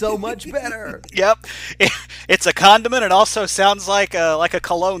 Barbronaise, so much better. Yep. It's a condiment. It also sounds like a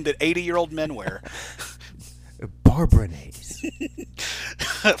cologne that 80-year-old men wear. Barbronaise.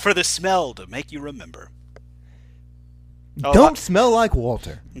 For the smell to make you remember. Don't smell like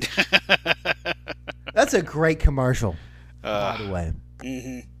Walter. That's a great commercial, by the way.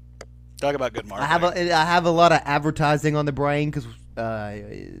 Mm-hmm. Talk about good marketing. I have a lot of advertising on the brain because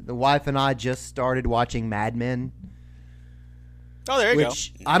the wife and I just started watching Mad Men. Oh, there you go.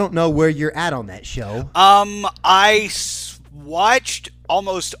 I don't know where you're at on that show. Watched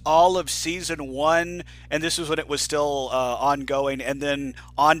almost all of season 1, and this was when it was still ongoing, and then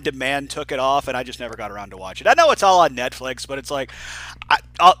On Demand took it off, and I just never got around to watch it. I know it's all on Netflix, but it's like,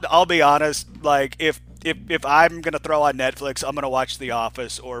 I'll be honest, like, if I'm going to throw on Netflix, I'm going to watch The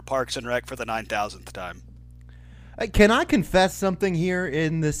Office or Parks and Rec for the 9,000th time. Can I confess something here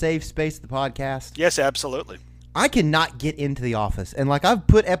in the safe space of the podcast? Yes, absolutely. I cannot get into The Office, and like I've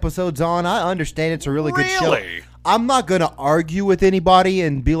put episodes on. I understand it's a really good show. I'm not going to argue with anybody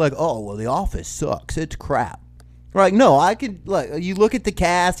and be like, "Oh, well, The Office sucks. It's crap." Like, no, I could like you look at the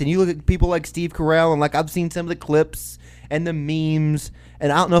cast and you look at people like Steve Carell, and like I've seen some of the clips and the memes,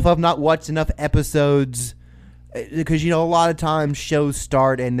 and I don't know if I've not watched enough episodes because a lot of times shows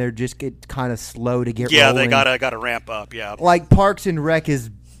start and they're just get kind of slow to get rolling. They gotta ramp up. Yeah, like Parks and Rec is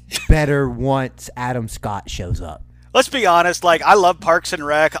better once Adam Scott shows up. Let's be honest, like, I love Parks and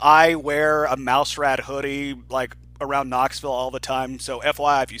Rec. I wear a Mouse Rat hoodie, like, around Knoxville all the time. So,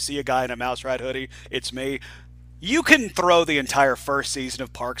 FYI, if you see a guy in a Mouse Rat hoodie, it's me. You can throw the entire first season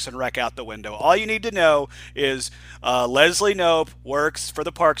of Parks and Rec out the window. All you need to know is Leslie Knope works for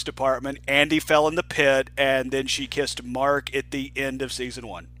the Parks Department, Andy fell in the pit, and then she kissed Mark at the end of season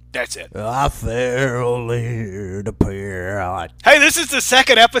 1. That's it. I fell in the pit. Hey, this is the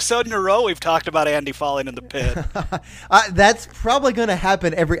second episode in a row we've talked about Andy falling in the pit. That's probably going to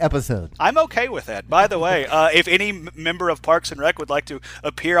happen every episode. I'm okay with that. By the way, if any member of Parks and Rec would like to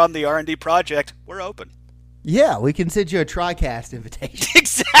appear on the R&D project, we're open. Yeah, we can send you a TriCast invitation.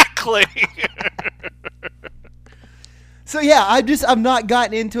 Exactly. So yeah, I've not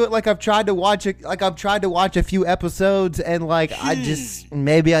gotten into it. Like I've tried to watch it. Like I've tried to watch a few episodes, and like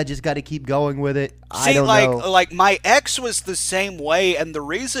maybe I just got to keep going with it. I don't know. Like my ex was the same way, and the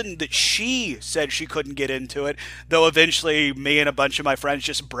reason that she said she couldn't get into it, though eventually me and a bunch of my friends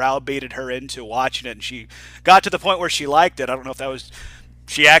just browbeated her into watching it, and she got to the point where she liked it. I don't know if that was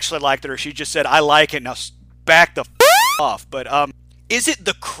she actually liked it or she just said I like it. Now back the off. But is it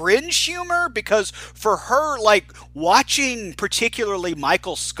the cringe humor? Because for her, like, watching particularly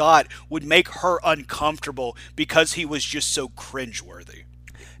Michael Scott would make her uncomfortable because he was just so cringeworthy.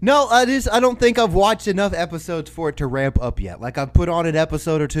 No, I don't think I've watched enough episodes for it to ramp up yet. Like, I've put on an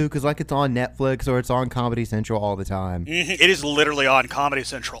episode or two because, like, it's on Netflix or it's on Comedy Central all the time. Mm-hmm. It is literally on Comedy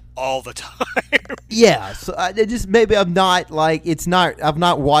Central all the time. Yeah, so maybe I'm not, like, I've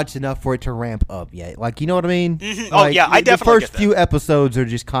not watched enough for it to ramp up yet. Like, you know what I mean? Mm-hmm. Like, yeah, I definitely get that. The first few episodes are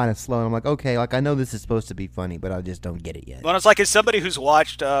just kind of slow. And I'm like, okay, like, I know this is supposed to be funny, but I just don't get it yet. Well, it's like, as somebody who's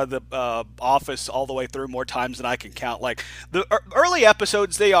watched the Office all the way through more times than I can count, like, the early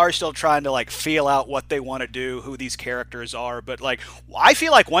episodes, they are still trying to, like, feel out what they want to do, who these characters are, but, like, I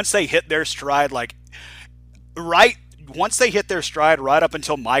feel like once they hit their stride, like, once they hit their stride right up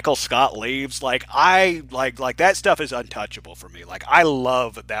until Michael Scott leaves, like, I like that stuff is untouchable for me. Like, I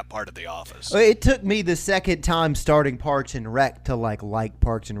love that part of The Office. It took me the second time starting Parks and Rec to like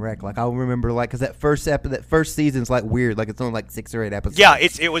Parks and Rec. Like, I remember, like, because that first season's like weird. Like, it's only like 6 or 8 episodes. Yeah,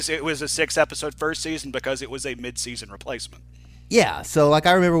 it was a 6-episode first season because it was a mid-season replacement. Yeah, so, like,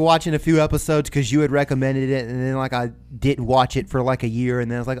 I remember watching a few episodes because you had recommended it, and then, like, I didn't watch it for, like, a year, and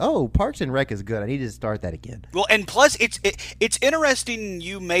then I was like, oh, Parks and Rec is good. I need to start that again. Well, and plus, it's interesting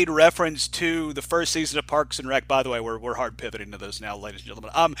you made reference to the first season of Parks and Rec. By the way, we're hard pivoting to this now, ladies and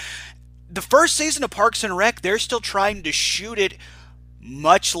gentlemen. The first season of Parks and Rec, they're still trying to shoot it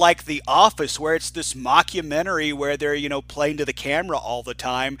much like The Office, where it's this mockumentary where they're, playing to the camera all the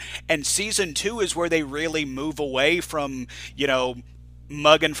time. And season 2 is where they really move away from,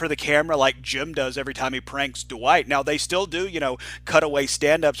 mugging for the camera like Jim does every time he pranks Dwight. Now, they still do, cutaway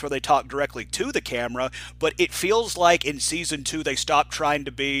stand-ups where they talk directly to the camera, but it feels like in season 2 they stopped trying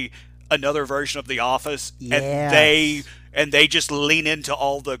to be another version of The Office, Yes. and they just lean into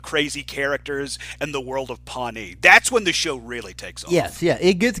all the crazy characters and the world of Pawnee. That's when the show really takes off. Yes, yeah,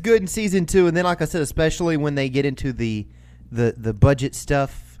 it gets good in season 2, and then, like I said, especially when they get into the budget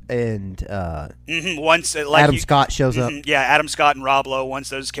stuff, and Once Adam Scott shows up. Yeah, Adam Scott and Rob Lowe. Once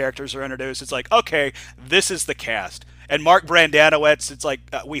those characters are introduced, it's like, okay, this is the cast. And Mark Brandanowitz, it's like,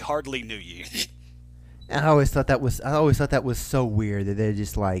 we hardly knew you. I always thought that was so weird that they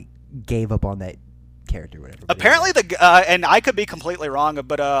just like gave up on that character or whatever. Apparently, and I could be completely wrong,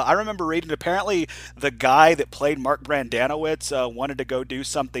 but I remember reading apparently the guy that played Mark Brandanowitz wanted to go do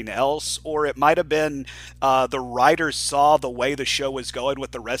something else, or it might have been the writers saw the way the show was going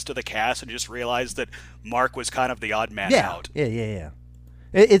with the rest of the cast and just realized that Mark was kind of the odd man out. Yeah.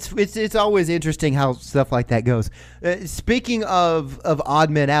 It's always interesting how stuff like that goes. Speaking of odd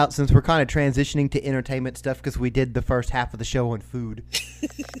men out, since we're kind of transitioning to entertainment stuff because we did the first half of the show on food,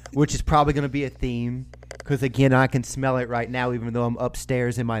 which is probably going to be a theme because, again, I can smell it right now even though I'm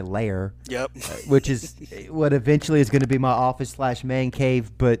upstairs in my lair. Yep. Which is what eventually is going to be my office/man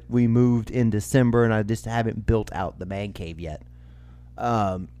cave, but we moved in December and I just haven't built out the man cave yet.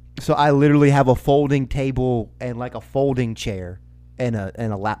 So I literally have a folding table and like a folding chair and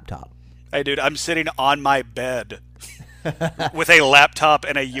a laptop. Hey, dude, I'm sitting on my bed with a laptop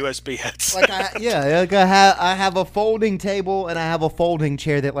and a USB headset. I have a folding table and I have a folding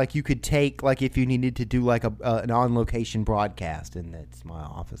chair that like you could take like if you needed to do like an on location broadcast, and that's my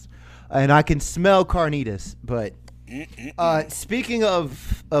office. And I can smell carnitas. But speaking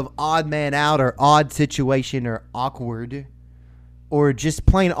of odd man out or odd situation or awkward or just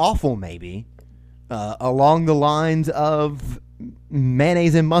plain awful, maybe along the lines of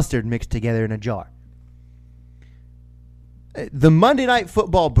mayonnaise and mustard mixed together in a jar. The Monday Night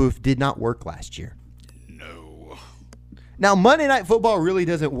Football booth did not work last year. No. Now, Monday Night Football really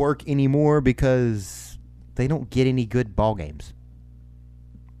doesn't work anymore because they don't get any good ball games.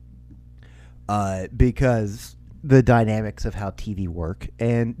 Because the dynamics of how TV work.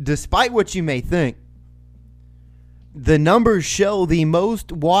 And despite what you may think, the numbers show the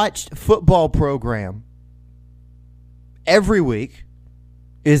most watched football program every week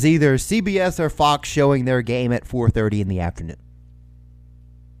is either CBS or Fox showing their game at 4:30 in the afternoon.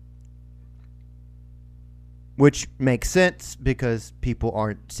 Which makes sense because people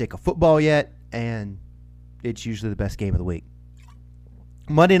aren't sick of football yet, and it's usually the best game of the week.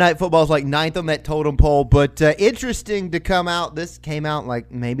 Monday Night Football is like 9th on that totem pole, but interesting to come out. This came out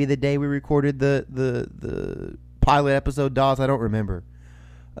like maybe the day we recorded the pilot episode, Dawes. I don't remember.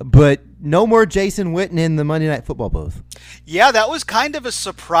 But no more Jason Witten in the Monday Night Football booth. Yeah, that was kind of a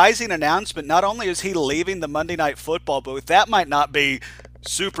surprising announcement. Not only is he leaving the Monday Night Football booth, that might not be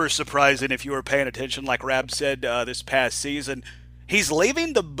super surprising if you were paying attention, like Rab said this past season. He's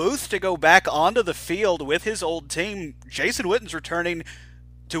leaving the booth to go back onto the field with his old team. Jason Witten's returning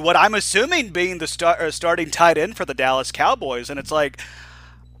to what I'm assuming being the starting tight end for the Dallas Cowboys. And it's like,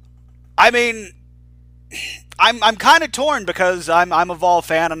 I mean, I'm kind of torn because I'm a Vol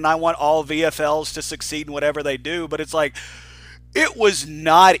fan and I want all VFLs to succeed in whatever they do, but it's like it was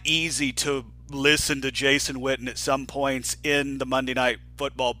not easy to listen to Jason Witten at some points in the Monday Night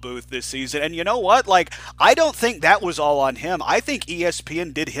Football booth this season. And you know what? Like, I don't think that was all on him. I think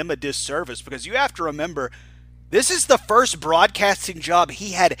ESPN did him a disservice because you have to remember, this is the first broadcasting job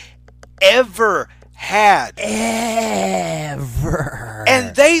he had ever had. Ever.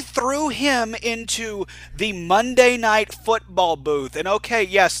 And they threw him into the Monday Night Football booth. And okay,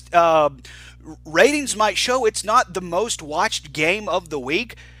 yes, ratings might show it's not the most watched game of the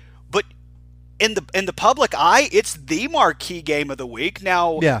week, but in the public eye, it's the marquee game of the week.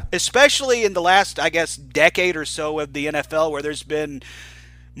 Now, especially in the last, I guess, decade or so of the NFL, where there's been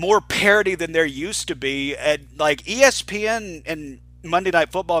more parity than there used to be, and like ESPN and Monday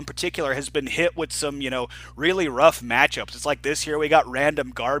Night Football in particular has been hit with some, really rough matchups. It's like this year we got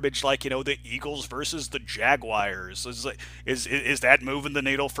random garbage like, the Eagles versus the Jaguars. Is that moving the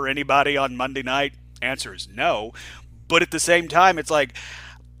needle for anybody on Monday night? Answer is no. But at the same time, it's like,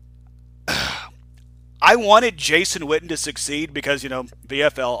 I wanted Jason Witten to succeed because,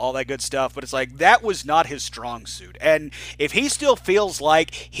 VFL, all that good stuff. But it's like, that was not his strong suit. And if he still feels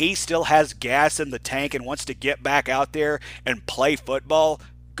like he still has gas in the tank and wants to get back out there and play football,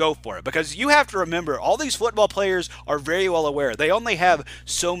 go for it. Because you have to remember, all these football players are very well aware they only have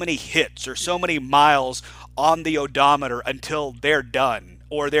so many hits or so many miles on the odometer until they're done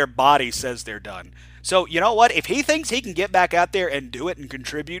or their body says they're done. So, you know what? If he thinks he can get back out there and do it and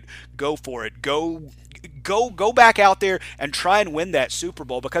contribute, go for it. Go back out there and try and win that Super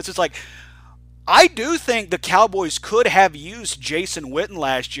Bowl, because it's like, I do think the Cowboys could have used Jason Witten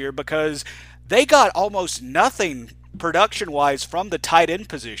last year because they got almost nothing production-wise from the tight end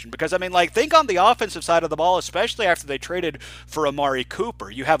position. Because, I mean, like, think on the offensive side of the ball, especially after they traded for Amari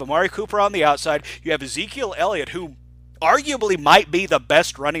Cooper. You have Amari Cooper on the outside. You have Ezekiel Elliott, who arguably might be the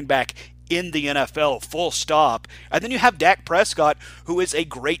best running back in the NFL, full stop. And then you have Dak Prescott, who is a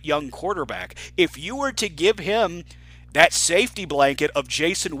great young quarterback. If you were to give him that safety blanket of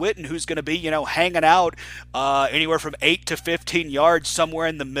Jason Witten, who's going to be, hanging out anywhere from 8 to 15 yards somewhere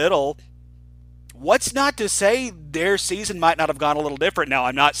in the middle, what's not to say their season might not have gone a little different? Now,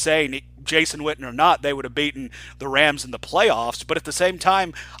 I'm not saying Jason Witten or not, they would have beaten the Rams in the playoffs, but at the same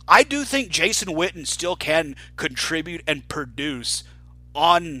time, I do think Jason Witten still can contribute and produce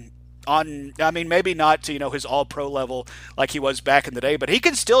on I mean, maybe not to, his all-pro level like he was back in the day, but he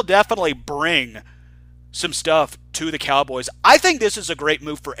can still definitely bring some stuff to the Cowboys. I think this is a great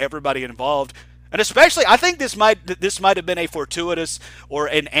move for everybody involved, and especially I think this might have been a fortuitous or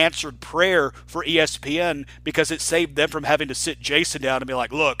an answered prayer for ESPN, because it saved them from having to sit Jason down and be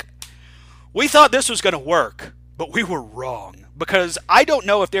like, look, we thought this was going to work, but we were wrong, because I don't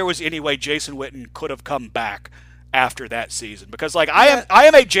know if there was any way Jason Witten could have come back after that season, because I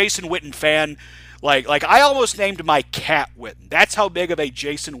am a Jason Witten fan. Like I almost named my cat Witten. That's how big of a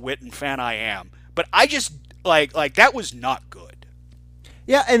Jason Witten fan I am. But I just like that was not good.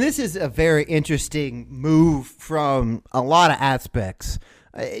 Yeah, and this is a very interesting move from a lot of aspects.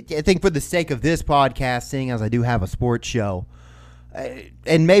 I think for the sake of this podcast, seeing as I do have a sports show,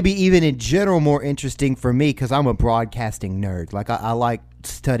 and maybe even in general more interesting for me because I'm a broadcasting nerd. Like I like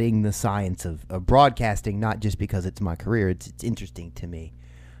studying the science of broadcasting, not just because it's my career. It's interesting to me.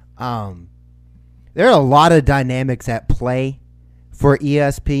 There are a lot of dynamics at play for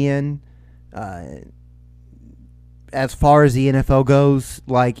ESPN as far as the NFL goes.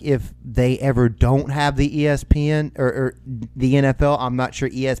 Like if they ever don't have the ESPN or the NFL, I'm not sure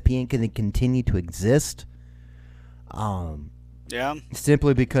ESPN can continue to exist. Yeah.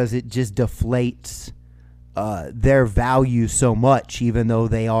 Simply because it just deflates their value so much, even though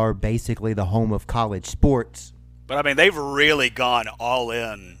they are basically the home of college sports. But I mean, they've really gone all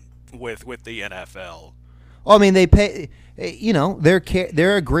in with the NFL. Well, I mean, they pay.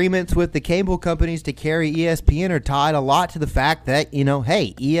 Their agreements with the cable companies to carry ESPN are tied a lot to the fact that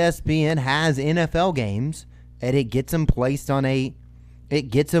hey, ESPN has NFL games, and it gets them placed on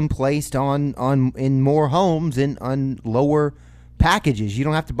in more homes and on lower packages. You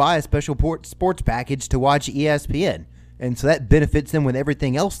don't have to buy a special sports package to watch ESPN, and so that benefits them with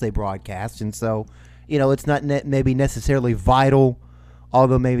everything else they broadcast. And so, it's not maybe necessarily vital,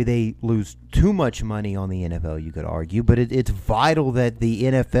 although maybe they lose too much money on the NFL, you could argue, but it's vital that the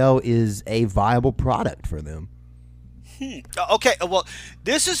NFL is a viable product for them. Okay, well,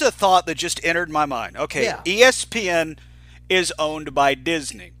 this is a thought that just entered my mind. Okay, yeah. ESPN is owned by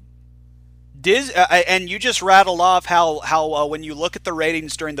Disney. And you just rattled off how when you look at the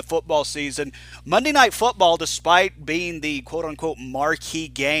ratings during the football season, Monday Night Football, despite being the quote-unquote marquee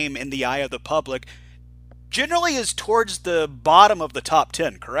game in the eye of the public, generally is towards the bottom of the top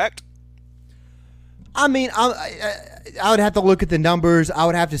 10, correct? I mean, I would have to look at the numbers. I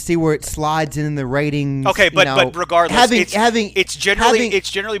would have to see where it slides in the ratings. Okay, but regardless, it's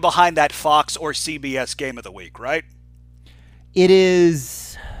generally behind that Fox or CBS game of the week, right? It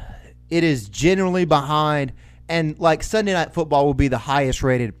is generally behind, and like Sunday Night Football will be the highest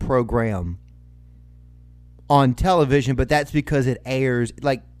rated program on television, but that's because it airs,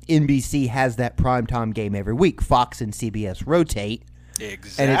 like NBC has that primetime game every week. Fox and CBS rotate.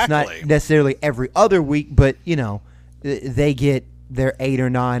 Exactly. And it's not necessarily every other week, but, they get their 8 or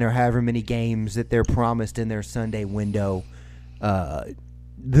 9 or however many games that they're promised in their Sunday window,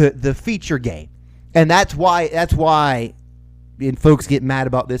 the feature game. And that's why and folks get mad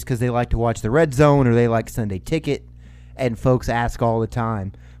about this because they like to watch the Red Zone or they like Sunday Ticket, and folks ask all the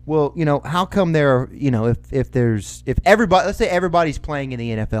time, well, how come there, if everybody, let's say everybody's playing in the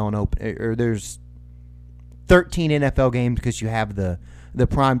NFL and open, or there's 13 NFL games because you have the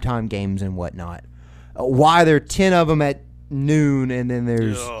primetime games and whatnot, why are there 10 of them at noon and then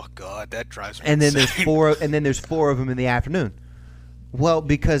there's that drives me and then insane. there's 4 of them in the afternoon? Well,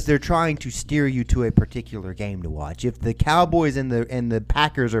 because they're trying to steer you to a particular game to watch. If the Cowboys and the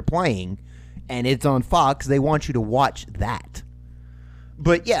Packers are playing and it's on Fox, they want you to watch that.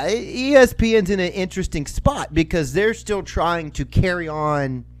 But yeah, ESPN's in an interesting spot because they're still trying to carry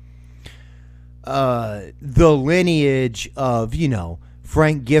on the lineage of,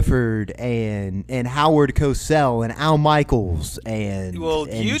 Frank Gifford and Howard Cosell and Al Michaels and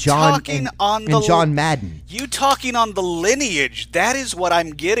John Madden. You talking on the lineage? That is what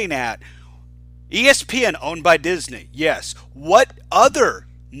I'm getting at. ESPN owned by Disney. Yes. What other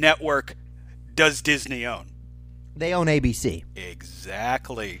network does Disney own? They own ABC.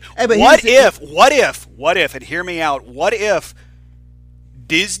 Exactly. Hey, but what if, and hear me out, what if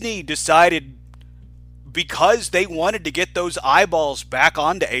Disney decided, because they wanted to get those eyeballs back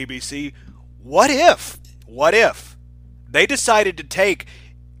onto ABC, what if they decided to take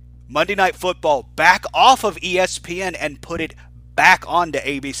Monday Night Football back off of ESPN and put it back onto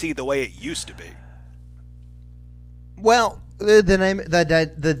ABC the way it used to be? Well,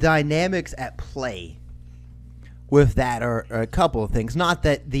 the dynamics at play with that are a couple of things. Not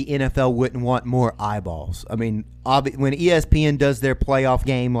that the NFL wouldn't want more eyeballs. I mean, when ESPN does their playoff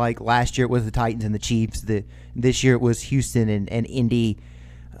game, like last year it was the Titans and the Chiefs, this year it was Houston and Indy,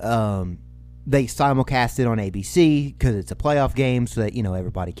 they simulcast it on ABC because it's a playoff game so that,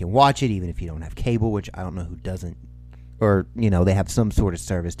 everybody can watch it, even if you don't have cable, which I don't know who doesn't. Or, they have some sort of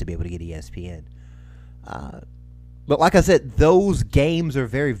service to be able to get ESPN. But like I said, those games are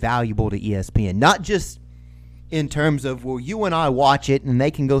very valuable to ESPN. Not just in terms of, well, you and I watch it, and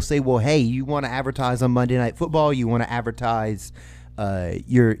they can go say, well, hey, you want to advertise on Monday Night Football? You want to advertise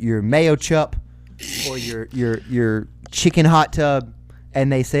your mayo chup or your chicken hot tub?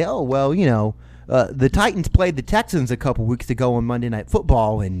 And they say, oh, well, the Titans played the Texans a couple weeks ago on Monday Night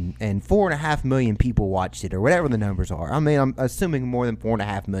Football, and 4.5 million people watched it, or whatever the numbers are. I mean, I'm assuming more than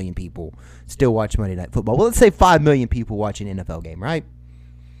 4.5 million people still watch Monday Night Football. Well, let's say 5 million people watch an NFL game, right?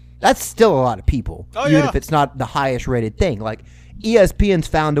 That's still a lot of people, even if it's not the highest rated thing. Like, ESPN's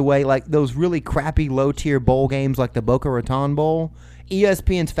found a way, like those really crappy low-tier bowl games like the Boca Raton Bowl,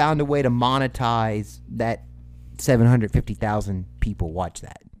 ESPN's found a way to monetize that 750,000 people watch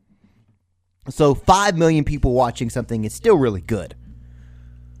that. So 5 million people watching something is still really good.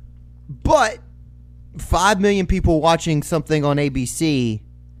 But 5 million people watching something on ABC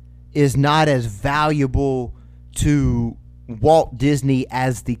is not as valuable to Walt Disney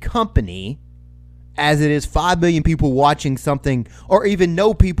as the company as it is 5 million people watching something, or even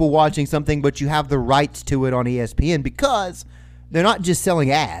no people watching something, but you have the rights to it on ESPN because they're not just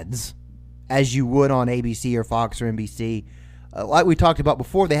selling ads as you would on ABC or Fox or NBC. Like we talked about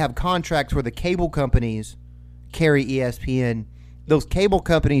before, they have contracts where the cable companies carry ESPN. Those cable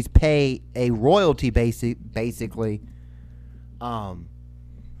companies pay a royalty basically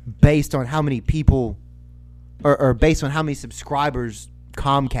based on how many people or based on how many subscribers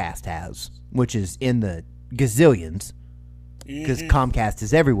Comcast has, which is in the gazillions because Comcast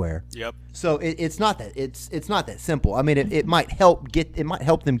is everywhere. Yep. So it's not that simple. I mean, it might help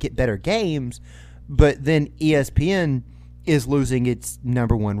them get better games, but then ESPN is losing its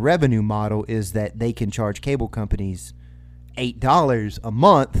number one revenue model, is that they can charge cable companies $8 a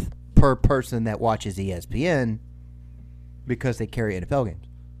month per person that watches ESPN because they carry NFL games.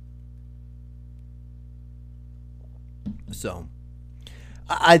 So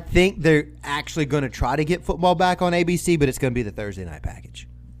I think they're actually going to try to get football back on ABC, but it's going to be the Thursday night package.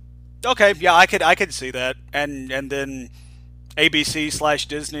 Okay, yeah, I could see that, and then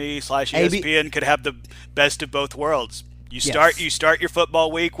ABC/Disney/ESPN could have the best of both worlds. You start your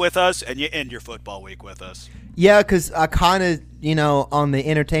football week with us, and you end your football week with us. Yeah, because I kind of, on the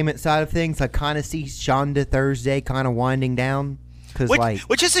entertainment side of things, I kind of see Shonda Thursday kind of winding down.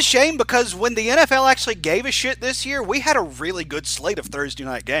 Which is a shame, because when the NFL actually gave a shit this year, we had a really good slate of Thursday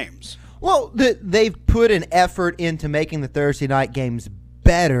night games. Well, they've put an effort into making the Thursday night games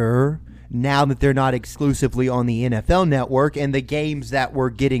better now that they're not exclusively on the NFL Network, and the games that were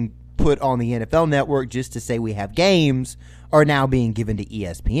getting put on the NFL Network just to say we have games are now being given to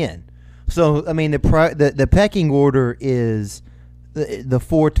ESPN. So, I mean, the pecking order is the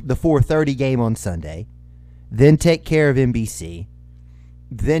 4:30 game on Sunday, then take care of NBC,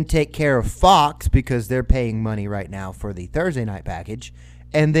 then take care of Fox because they're paying money right now for the Thursday night package,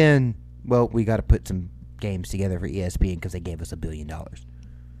 and then, well, we got to put some games together for ESPN because they gave us $1 billion.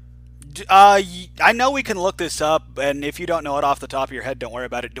 I know we can look this up, and if you don't know it off the top of your head, don't worry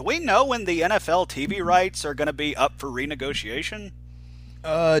about it. Do we know when the NFL TV rights are going to be up for renegotiation?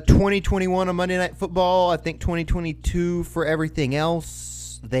 2021 on Monday Night Football. I think 2022 for everything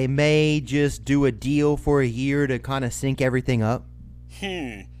else. They may just do a deal for a year to kind of sync everything up.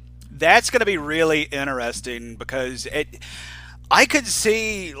 That's going to be really interesting because I could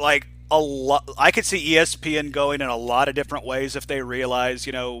see, like, a lot. I could see ESPN going in a lot of different ways if they realize,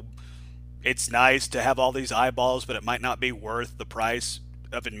 it's nice to have all these eyeballs, but it might not be worth the price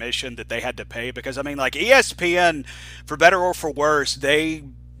of admission that they had to pay. Because I mean, like ESPN, for better or for worse, they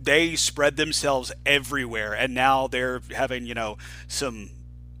spread themselves everywhere, and now they're having some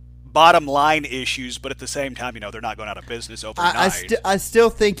bottom line issues, but at the same time, they're not going out of business overnight. I still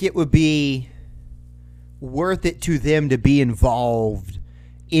think it would be worth it to them to be involved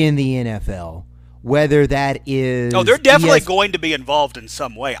in the NFL, whether that is... Oh, they're definitely going to be involved in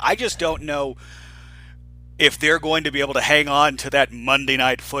some way. I just don't know if they're going to be able to hang on to that Monday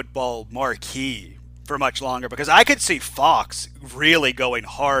Night Football marquee for much longer, because I could see Fox really going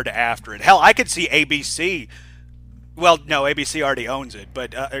hard after it. Hell, I could see ABC... Well, no, ABC already owns it,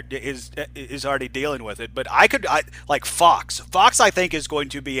 but is already dealing with it. But like Fox. Fox, I think, is going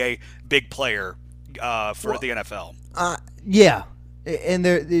to be a big player for the NFL. Yeah, and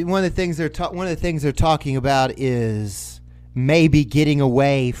one of the things they're talking about is maybe getting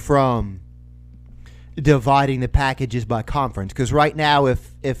away from dividing the packages by conference. Because right now,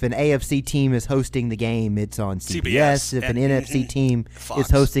 if an AFC team is hosting the game, it's on CBS. If an NFC team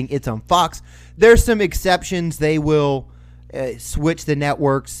is hosting, it's on Fox. There's some exceptions. They will switch the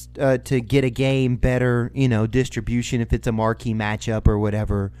networks to get a game better, distribution if it's a marquee matchup or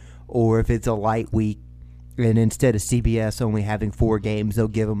whatever, or if it's a light week. And instead of CBS only having 4 games, they'll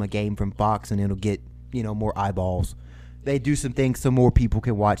give them a game from Fox, and it'll get more eyeballs. They do some things so more people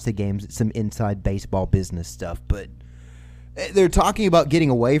can watch the games. It's some inside baseball business stuff. But they're talking about getting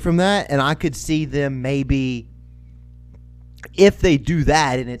away from that, and I could see them maybe, if they do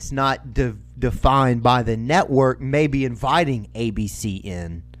that and it's not defined by the network, maybe inviting ABC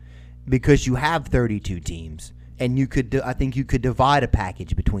in, because you have 32 teams, and I think you could divide a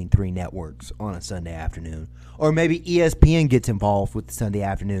package between 3 networks on a Sunday afternoon. Or maybe ESPN gets involved with the Sunday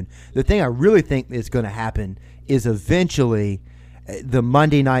afternoon. The thing I really think is going to happen is eventually the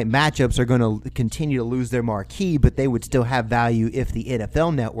Monday night matchups are going to continue to lose their marquee, but they would still have value if the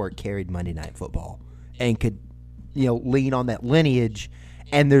NFL network carried Monday Night Football and could, lean on that lineage.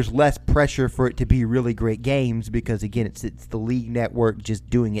 And there's less pressure for it to be really great games because, again, it's the league network just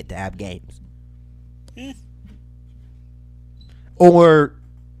doing it to have games. Or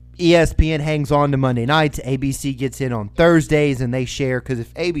ESPN hangs on to Monday nights, ABC gets in on Thursdays, and they share, because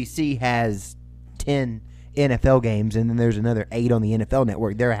if ABC has 10 NFL games and then there's another 8 on the NFL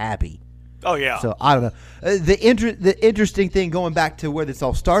network, they're happy. Oh, yeah. So, I don't know. The interesting thing, going back to where this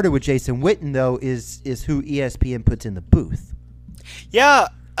all started with Jason Witten, though, is who ESPN puts in the booth. Yeah.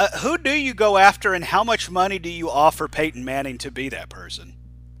 Who do you go after, and how much money do you offer Peyton Manning to be that person?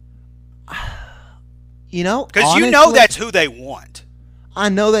 Because that's who they want. I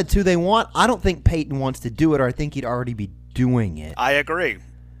know that's who they want. I don't think Peyton wants to do it, or I think he'd already be doing it. I agree.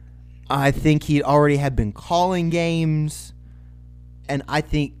 I think he'd already have been calling games, and I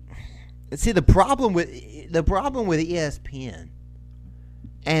think, the problem with ESPN,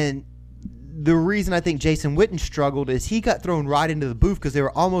 and the reason I think Jason Witten struggled is he got thrown right into the booth because they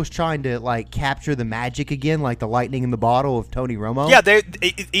were almost trying to capture the magic again, like the lightning in the bottle of Tony Romo. Yeah,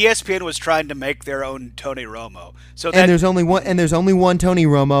 ESPN was trying to make their own Tony Romo. There's only one Tony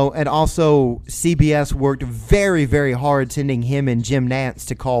Romo, and also CBS worked very, very hard sending him and Jim Nantz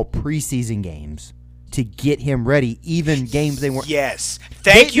to call preseason games to get him ready, even games they weren't. Yes,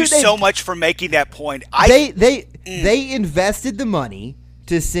 thank you so much for making that point. They invested the money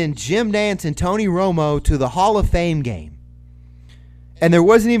to send Jim Nantz and Tony Romo to the Hall of Fame game. And there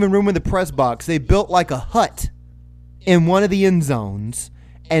wasn't even room in the press box. They built like a hut in one of the end zones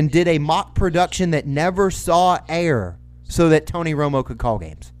and did a mock production that never saw air so that Tony Romo could call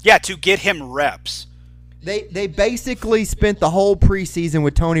games. Yeah, to get him reps. They basically spent the whole preseason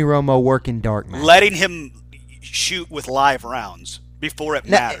with Tony Romo working dark matches. Letting him shoot with live rounds before it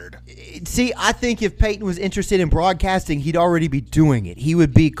mattered. See, I think if Peyton was interested in broadcasting, he'd already be doing it. He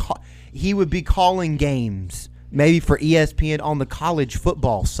would be calling games, maybe for ESPN on the college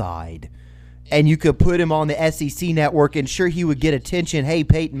football side, and you could put him on the SEC network, and sure, he would get attention. Hey,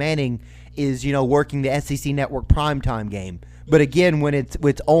 Peyton Manning is working the SEC network primetime game. But again, when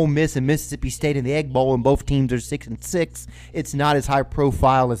it's Ole Miss and Mississippi State in the Egg Bowl, and both teams are 6-6, it's not as high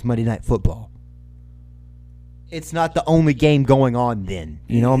profile as Monday Night Football. It's not the only game going on then.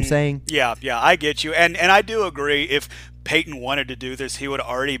 You know what I'm saying? Yeah, I get you. And I do agree, if Peyton wanted to do this, he would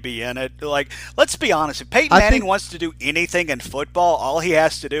already be in it. Let's be honest. If Peyton Manning wants to do anything in football, all he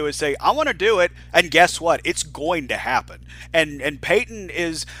has to do is say, I want to do it, and guess what? It's going to happen. And Peyton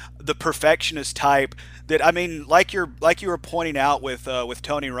is the perfectionist type that, like you were pointing out with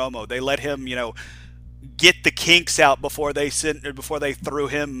Tony Romo, they let him, get the kinks out before they threw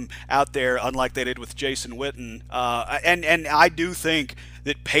him out there, unlike they did with Jason Witten. And I do think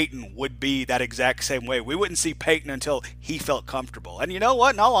that Peyton would be that exact same way. We wouldn't see Peyton until he felt comfortable. And you know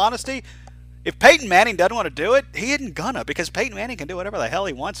what? In all honesty, if Peyton Manning doesn't want to do it, he isn't gonna, because Peyton Manning can do whatever the hell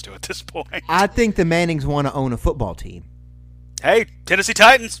he wants to at this point. I think the Mannings want to own a football team. Hey, Tennessee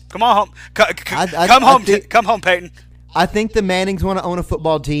Titans, come on home. Come home, come home, Peyton. I think the Mannings want to own a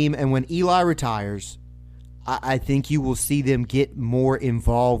football team, and when Eli retires, I think you will see them get more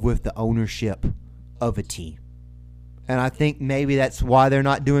involved with the ownership of a team. And I think maybe that's why they're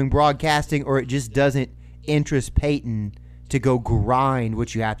not doing broadcasting, or it just doesn't interest Peyton to go grind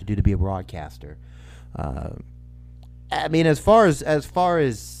what you have to do to be a broadcaster. I mean, as far as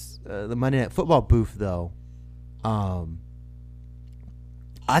the Monday Night Football booth, though, I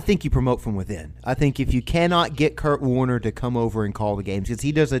think you promote from within. I think if you cannot get Kurt Warner to come over and call the games, because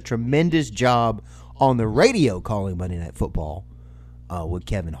he does a tremendous job on the radio calling Monday Night Football with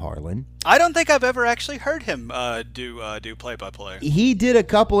Kevin Harlan. I don't think I've ever actually heard him do play-by-play. He did a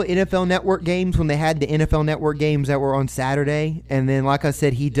couple of NFL Network games when they had the NFL Network games that were on Saturday, and then, like I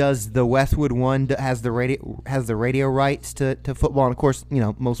said, he does the Westwood one that has the radio rights to football. And of course,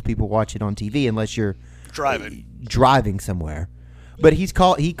 most people watch it on TV unless you're driving somewhere. But he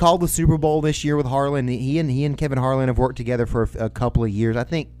called the Super Bowl this year with Harlan. He and Kevin Harlan have worked together for a couple of years. I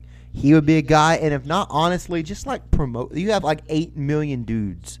think he would be a guy, and if not, honestly, just like promote. You have like 8 million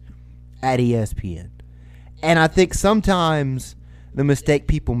dudes at ESPN, and I think sometimes the mistake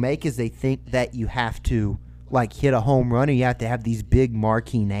people make is they think that you have to like hit a home run, and you have to have these big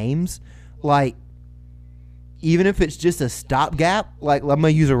marquee names. Like, even if it's just a stopgap, like I'm gonna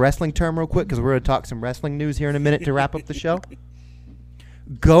use a wrestling term real quick because we're gonna talk some wrestling news here in a minute to wrap up the show.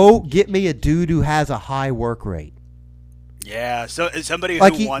 Go get me a dude who has a high work rate. Yeah, so somebody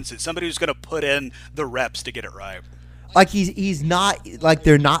who wants it, somebody who's going to put in the reps to get it right. Like he's not like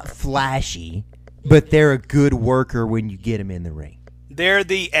they're not flashy, but they're a good worker when you get him in the ring. They're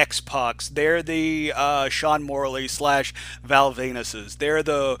the X-Pacs. They're the Sean Morley / Val Venuses. They're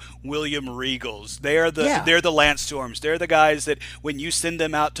the William Regals. They're the Lance Storms. They're the guys that when you send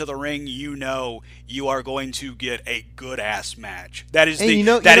them out to the ring, you are going to get a good ass match. That is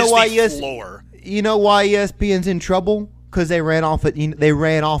the floor. You know why ESPN's in trouble? Because they ran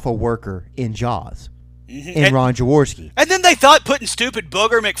off a worker in Jaws. And Ron Jaworski. And then they thought putting stupid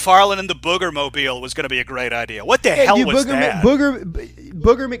Booger McFarlane in the Booger Mobile was going to be a great idea. What the hell was that? Booger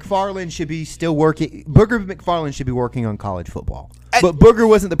McFarlane should be still working. Booger McFarlane should be working on college football. But Booger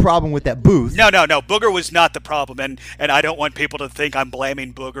wasn't the problem with that booth. No. Booger was not the problem, and I don't want people to think I'm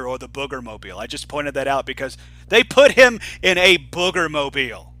blaming Booger or the Booger Mobile. I just pointed that out because they put him in a Booger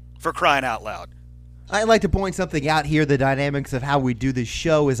Mobile, for crying out loud. I'd like to point something out here. The dynamics of how we do this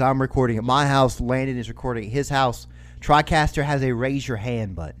show is I'm recording at my house. Landon is recording at his house. TriCaster has a raise your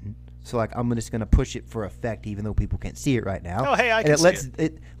hand button. So I'm just going to push it for effect, even though people can't see it right now. Oh, hey, I can see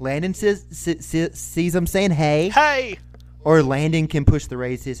it. Landon sees them saying, hey. Hey. Or Landon can push the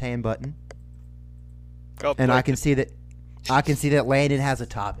raise his hand button. And I can see that Landon has a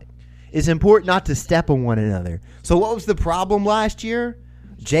topic. It's important not to step on one another. So what was the problem last year?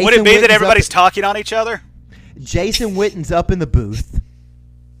 Would it be that everybody's talking on each other? Jason Witten's up in the booth.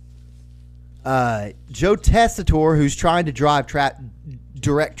 Joe Tessitore, who's trying to drive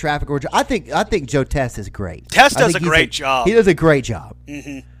direct traffic. I think Joe Tess is great. Tess does a great job. He does a great job.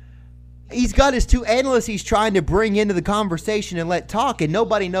 Mm-hmm. He's got his two analysts he's trying to bring into the conversation and let talk, and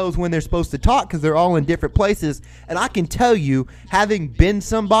nobody knows when they're supposed to talk because they're all in different places. And I can tell you, having been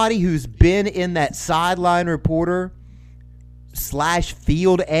somebody who's been in that sideline reporter /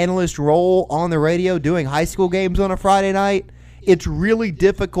 field analyst role on the radio doing high school games on a Friday night, it's really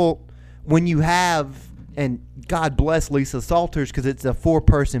difficult when you have, and God bless Lisa Salters because it's a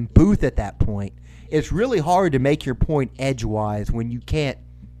 4-person booth at that point. It's really hard to make your point edgewise when you can't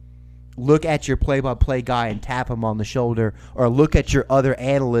look at your play-by-play guy and tap him on the shoulder, or look at your other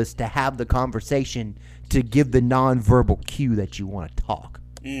analyst to have the conversation to give the nonverbal cue that you want to talk.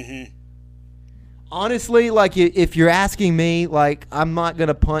 Mm-hmm. Honestly, like, if you're asking me, like, I'm not going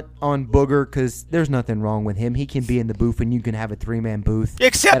to punt on Booger because there's nothing wrong with him. He can be in the booth and you can have a 3-man booth.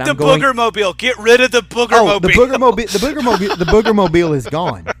 Except the Booger Mobile. Get rid of the Booger Mobile. The Booger Mobile is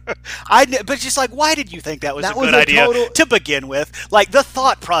gone. But just like, why did you think that was a good idea to begin with? Like, the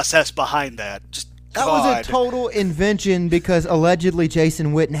thought process behind that. That was a total invention because allegedly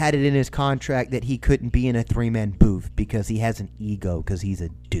Jason Witten had it in his contract that he couldn't be in a 3-man booth because he has an ego because he's a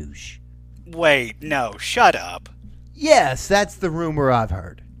douche. Wait, no, shut up. Yes, that's the rumor I've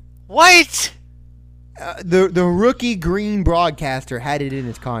heard. What? the rookie green broadcaster had it in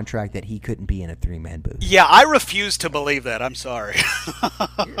his contract that he couldn't be in a 3-man booth. Yeah, I refuse to believe that. I'm sorry.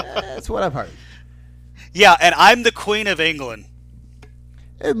 Yeah, that's what I've heard. Yeah, and I'm the Queen of England.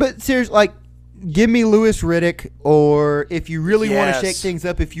 But seriously, like, give me Louis Riddick, or if you really want to shake things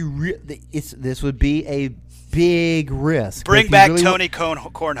up, this would be a big risk. Bring back Tony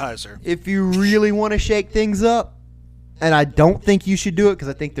Kornheiser. If you really want to shake things up, and I don't think you should do it because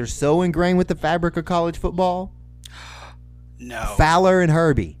I think they're so ingrained with the fabric of college football. No. Fowler and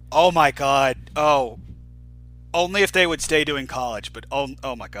Herbie. Oh, my God. Oh. Only if they would stay doing college, but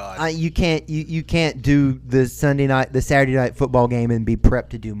oh my God. You can't do the Saturday night football game and be prepped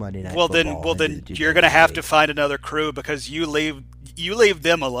to do Monday night football. Well then you're going to have to find another crew because you leave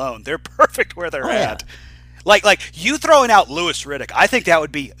them alone. They're perfect where they're at. Yeah. Like you throwing out Louis Riddick, I think that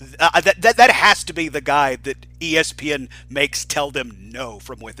would be that has to be the guy that ESPN makes tell them no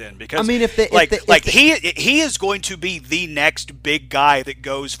from within, because I mean he is going to be the next big guy that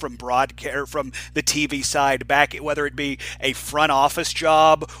goes from broadcast from the TV side back, whether it be a front office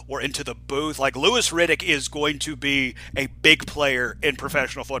job or into the booth. Like Louis Riddick is going to be a big player in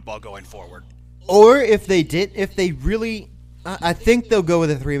professional football going forward. Or if they really. I think they'll go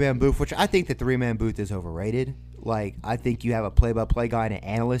with a 3-man booth, which I think the 3-man booth is overrated. Like, I think you have a play-by-play guy and an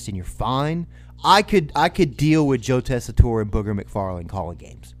analyst, and you're fine. I could deal with Joe Tessitore and Booger McFarland calling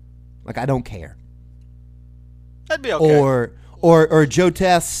games. Like, I don't care. That'd be okay. Or Joe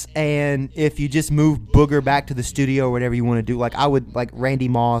Tess, and if you just move Booger back to the studio or whatever you want to do, like I would, like Randy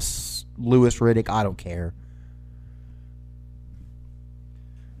Moss, Louis Riddick, I don't care.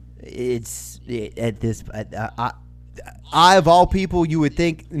 I, of all people, you would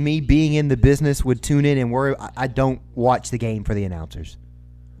think me being in the business would tune in and worry. I don't watch the game for the announcers.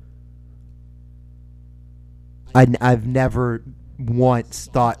 I've never once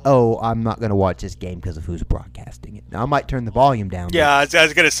thought, oh, I'm not going to watch this game because of who's broadcasting it. Now, I might turn the volume down. Yeah, I was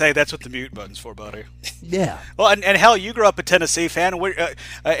going to say, that's what the mute button's for, buddy. Yeah. Well, and hell, you grew up a Tennessee fan.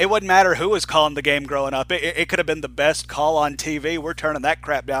 It wouldn't matter who was calling the game growing up. It could have been the best call on TV. We're turning that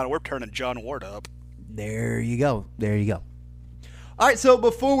crap down, and we're turning John Ward up. There you go. All right, so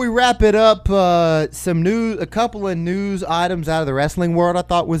before we wrap it up, a couple of news items out of the wrestling world I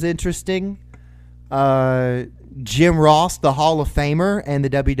thought was interesting. Jim Ross, the Hall of Famer, and the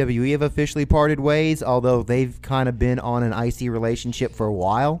WWE have officially parted ways, although they've kind of been on an icy relationship for a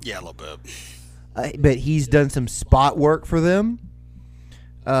while. Yeah, a little bit. But he's done some spot work for them.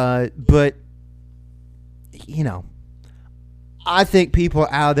 But, you know, I think people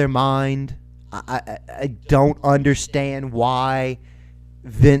are out of their mind. I don't understand why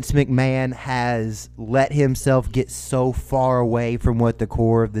Vince McMahon has let himself get so far away from what the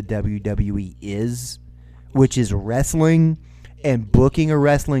core of the WWE is, which is wrestling and booking a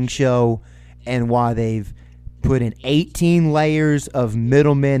wrestling show, and why they've put in 18 layers of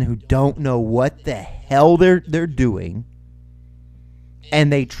middlemen who don't know what the hell they're doing,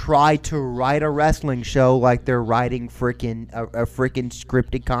 and they try to write a wrestling show like they're writing a freaking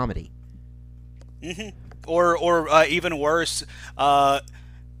scripted comedy. Mm-hmm. Or even worse,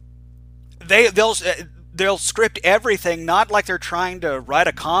 they'll script everything not like they're trying to write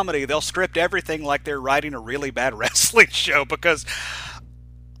a comedy. They'll script everything like they're writing a really bad wrestling show. Because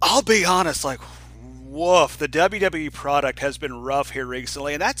I'll be honest, like, woof, the WWE product has been rough here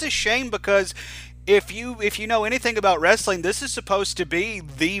recently, and that's a shame because if you know anything about wrestling, this is supposed to be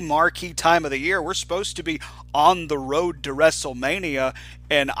the marquee time of the year. We're supposed to be on the road to WrestleMania,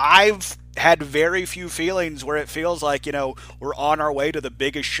 and I've had very few feelings where it feels like, you know, we're on our way to the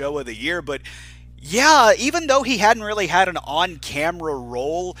biggest show of the year. But yeah, even though he hadn't really had an on-camera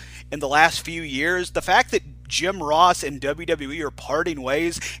role in the last few years, the fact that Jim Ross and WWE are parting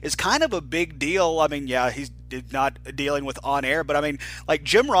ways is kind of a big deal. I mean, yeah, he's not dealing with on air, but I mean, like,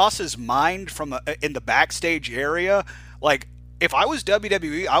 Jim Ross's mind from in the backstage area, like, if I was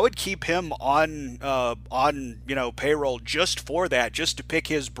WWE, I would keep him on payroll just for that, just to pick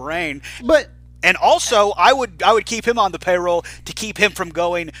his brain. And also, I would keep him on the payroll to keep him from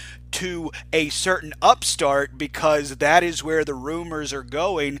going to a certain upstart, because that is where the rumors are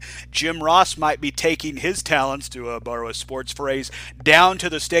going. Jim Ross might be taking his talents, to borrow a sports phrase, down to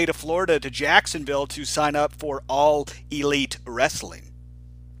the state of Florida, to Jacksonville, to sign up for All Elite Wrestling.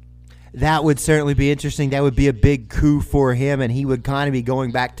 That would certainly be interesting. That would be a big coup for him, and he would kind of be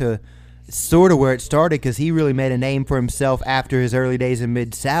going back to sort of where it started, because he really made a name for himself after his early days in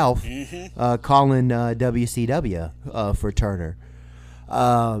Mid-South, calling WCW for Turner.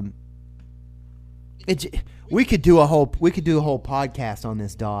 We could do a whole podcast on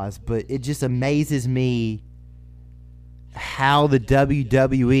this, Dawes, but it just amazes me how the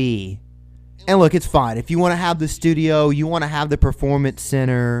WWE And look, it's fine. If you want to have the studio, you want to have the performance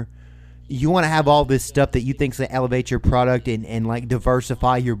center, you want to have all this stuff that you think's going to elevate your product and like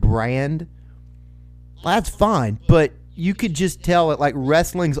diversify your brand, well, that's fine. But you could just tell that like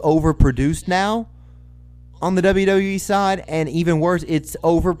wrestling's overproduced now on the WWE side, and even worse, it's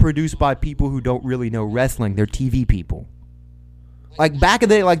overproduced by people who don't really know wrestling. They're TV people. Like back in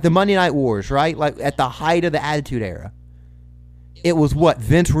the day, like the Monday Night Wars, right? Like at the height of the Attitude Era. It was what,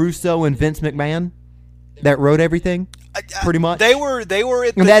 Vince Russo and Vince McMahon that wrote everything, pretty much. They were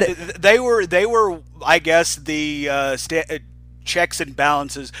I guess the checks and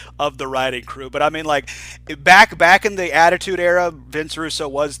balances of the writing crew. But I mean, like back in the Attitude Era, Vince Russo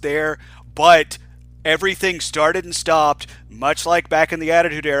was there, but everything started and stopped, much like back in the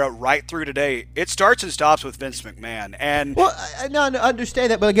Attitude Era, right through today. It starts and stops with Vince McMahon. And well, I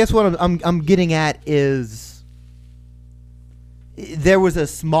understand that, but I guess what I'm getting at is there was a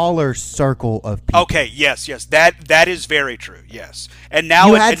smaller circle of people. Okay, yes, that is very true. Yes, and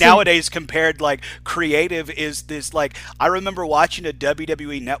nowadays, compared like creative is this like I remember watching a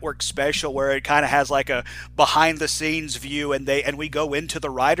WWE Network special where it kind of has like a behind the scenes view, and we go into the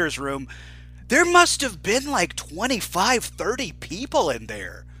writers' room. There must have been like 25, 30 people in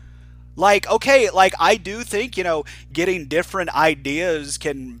there. Like, okay, like I do think, getting different ideas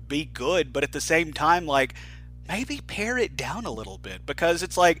can be good, but at the same time, like maybe pare it down a little bit, because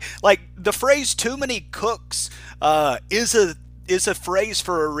it's like the phrase "too many cooks" is a phrase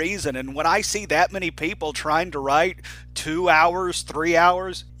for a reason. And when I see that many people trying to write 2 hours, 3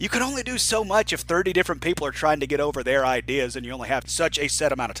 hours, you can only do so much if 30 different people are trying to get over their ideas, and you only have such a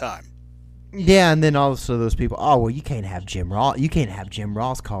set amount of time. Yeah, and then also those people, oh, well, you can't have Jim Ross. You can't have Jim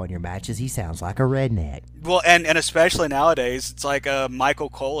Ross calling your matches. He sounds like a redneck. Well, and especially nowadays, it's like Michael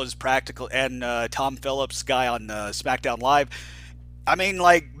Cole is practical, and Tom Phillips, guy on SmackDown Live. I mean,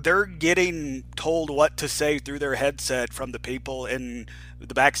 like, they're getting told what to say through their headset from the people in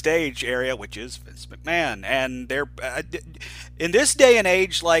the backstage area, which is Vince McMahon. And they're in this day and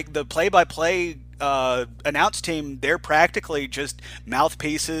age, like the play-by-play announce team, they're practically just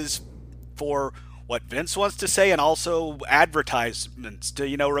mouthpieces for what Vince wants to say, and also advertisements to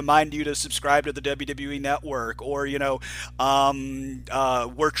remind you to subscribe to the WWE Network, or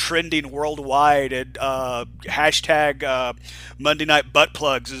we're trending worldwide, and hashtag Monday Night Butt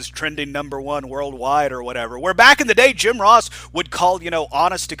Plugs is trending #1 worldwide, or whatever. Where back in the day, Jim Ross would call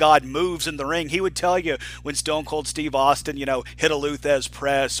honest to God moves in the ring. He would tell you when Stone Cold Steve Austin hit a Luthez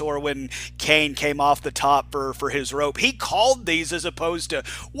press, or when Kane came off the top for his rope. He called these, as opposed to,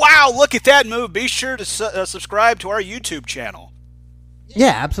 wow, look at that move, be sure to subscribe to our YouTube channel.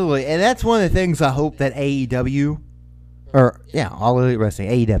 Yeah, absolutely. And that's one of the things I hope that AEW, or All Elite Wrestling,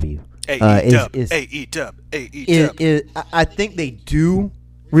 AEW, I think they do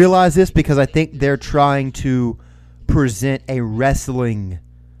realize this, because I think they're trying to present a wrestling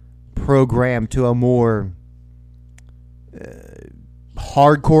program to a more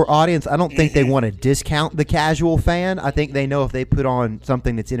hardcore audience. I don't think they want to discount the casual fan. I think they know if they put on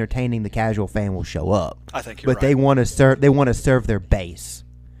something that's entertaining, the casual fan will show up. I think you're right. But they want to serve their base.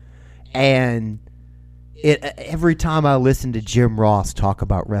 And every time I listen to Jim Ross talk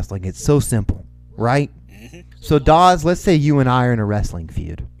about wrestling, it's so simple, right? Mm-hmm. So Dawes, let's say you and I are in a wrestling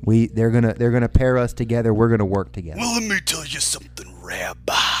feud. They're gonna pair us together. We're gonna work together. Well, let me tell you something, Rab.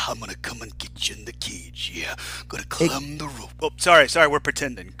 I'm gonna come and get you in the cage. Yeah, gonna climb the rope. Oh, sorry. We're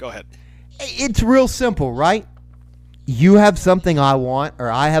pretending. Go ahead. It's real simple, right? You have something I want, or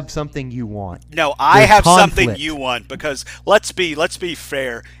I have something you want. No, I have something you want, because let's be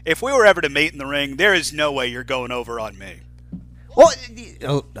fair. If we were ever to meet in the ring, there is no way you're going over on me.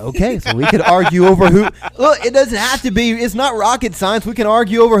 Well, okay, so we could argue over who. Look, it doesn't have to be. It's not rocket science. We can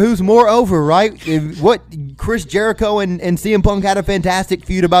argue over who's more over, right? What Chris Jericho and CM Punk had a fantastic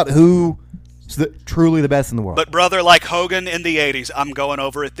feud about who's truly the best in the world. But brother, like Hogan in the '80s, I'm going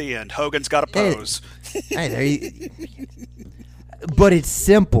over at the end. Hogan's got a pose. But it's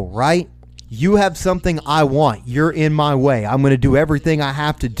simple, right? You have something I want. You're in my way. I'm going to do everything I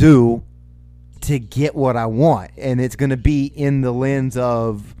have to do to get what I want, and it's going to be in the lens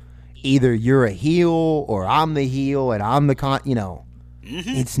of either you're a heel or I'm the heel and I'm the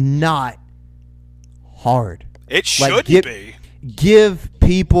It's not hard. It should be. Give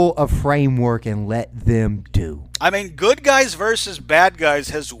people a framework and let them do. I mean, good guys versus bad guys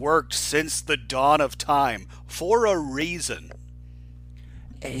has worked since the dawn of time for a reason.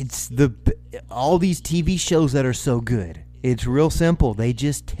 It's all these TV shows that are so good. It's real simple. They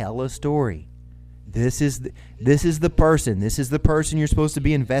just tell a story. This is the person. This is the person you're supposed to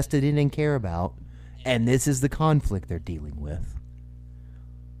be invested in and care about, and this is the conflict they're dealing with.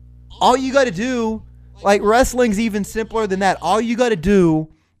 All you got to do, like wrestling's even simpler than that. All you got to do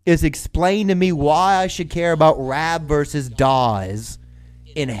is explain to me why I should care about Rab versus Dawes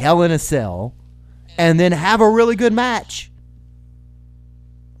in Hell in a Cell, and then have a really good match.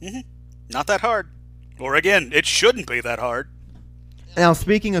 Not that hard. Or again, it shouldn't be that hard. Now,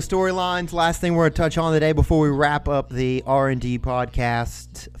 speaking of storylines, last thing we're going to touch on today before we wrap up the R&D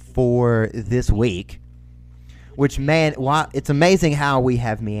podcast for this week, which, man, it's amazing how we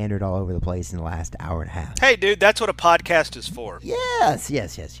have meandered all over the place in the last hour and a half. Hey, dude, that's what a podcast is for. Yes.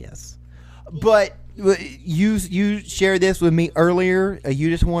 But you shared this with me earlier. You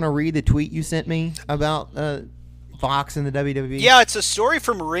just want to read the tweet you sent me about Fox and the WWE? Yeah, it's a story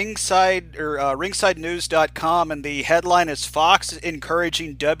from Ringside or ringsidenews.com, and the headline is Fox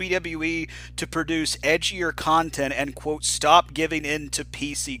encouraging WWE to produce edgier content and, quote, stop giving in to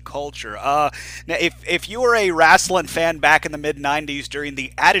PC culture. Now, if you were a wrestling fan back in the mid-90s during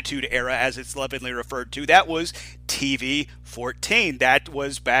the Attitude Era, as it's lovingly referred to, that was TV 14. That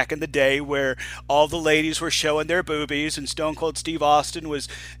was back in the day where all the ladies were showing their boobies and Stone Cold Steve Austin was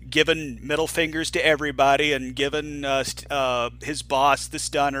giving middle fingers to everybody and giving his boss the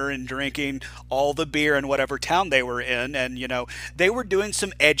stunner and drinking all the beer in whatever town they were in. And, you know, they were doing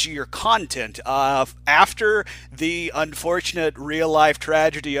some edgier content. After the unfortunate real-life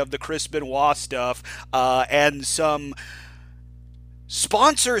tragedy of the Chris Benoit stuff and some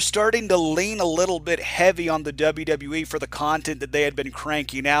sponsors starting to lean a little bit heavy on the WWE for the content that they had been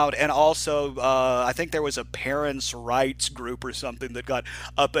cranking out, and also I think there was a parents' rights group or something that got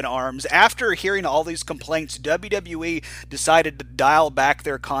up in arms. After hearing all these complaints, WWE decided to dial back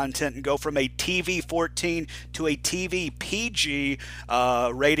their content and go from a TV 14 to a TV PG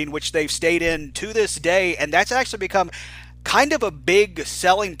rating, which they've stayed in to this day, and that's actually become kind of a big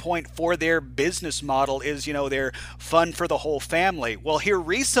selling point for their business model is, you know, they're fun for the whole family. Well, here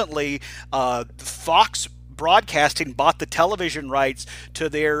recently, Fox Broadcasting bought the television rights to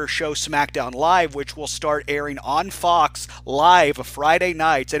their show SmackDown Live, which will start airing on Fox Live Friday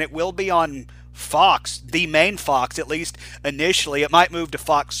nights, and it will be on Fox, the main Fox, at least initially. It might move to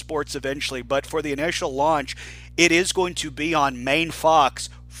Fox Sports eventually, but for the initial launch, it is going to be on main Fox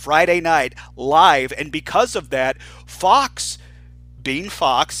Friday night live. And because of that, Fox, being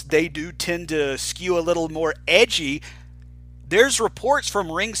Fox, they do tend to skew a little more edgy. There's reports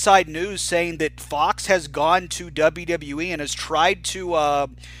from Ringside News saying that Fox has gone to WWE and has tried to,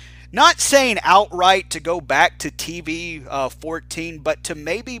 not saying outright to go back to TV 14, but to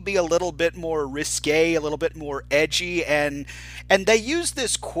maybe be a little bit more risque, a little bit more edgy, and they use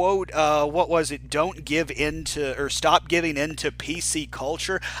this quote, what was it? Don't give in to, or stop giving in to PC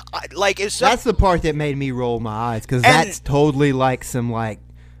culture. That's the part that made me roll my eyes, because that's totally like some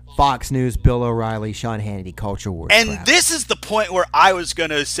Fox News, Bill O'Reilly, Sean Hannity culture war. And crap. This is the point where I was going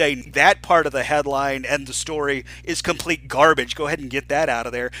to say that part of the headline and the story is complete garbage. Go ahead and get that out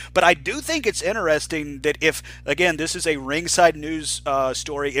of there. But I do think it's interesting that if, again, this is a Ringside News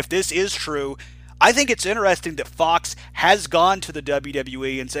story, if this is true, I think it's interesting that Fox has gone to the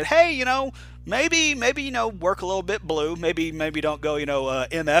WWE and said, hey, you know, maybe, you know, work a little bit blue. Maybe don't go, you know,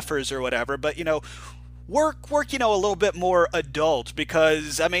 MFers or whatever. But, you know, work, you know, a little bit more adult,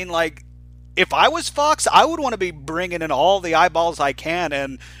 because, I mean, like, if I was Fox, I would want to be bringing in all the eyeballs I can,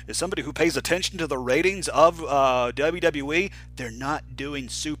 and as somebody who pays attention to the ratings of WWE, they're not doing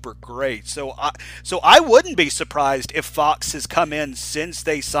super great. So I wouldn't be surprised if Fox has come in since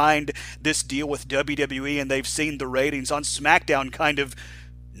they signed this deal with WWE and they've seen the ratings on SmackDown kind of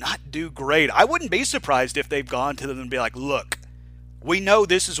not do great. I wouldn't be surprised if they've gone to them and be like, look, we know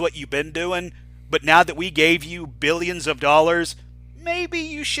this is what you've been doing, but now that we gave you billions of dollars, maybe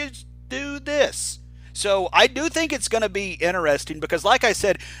you should do this. So I do think it's going to be interesting because, like I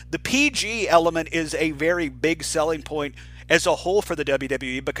said, the PG element is a very big selling point as a whole for the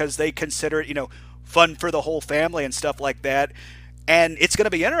WWE because they consider it, you know, fun for the whole family and stuff like that. And it's going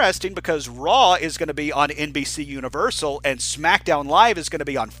to be interesting because Raw is going to be on NBC Universal and SmackDown Live is going to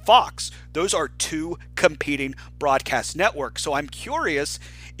be on Fox. Those are two competing broadcast networks. So I'm curious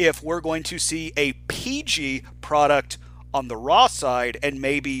if we're going to see a PG product on the Raw side and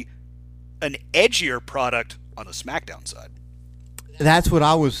maybe an edgier product on the SmackDown side. That's what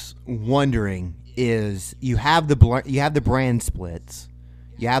I was wondering. Is you have the brand splits,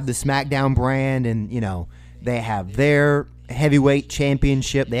 you have the SmackDown brand, and you know they have their heavyweight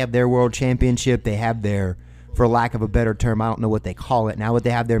championship, they have their world championship, they have their, for lack of a better term, I don't know what they call it now, but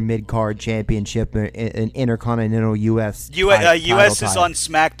they have their mid-card championship, an intercontinental U.S. U.S. is on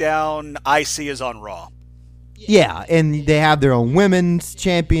SmackDown, IC is on Raw. Yeah, and they have their own women's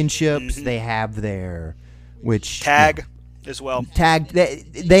championships. Mm-hmm. They have their tag. as well.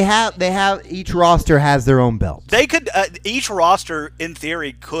 They have each roster has their own belt. They could each roster in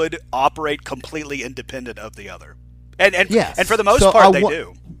theory could operate completely independent of the other, and yes. And for the most part they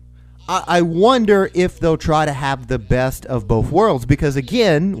do. I wonder if they'll try to have the best of both worlds, because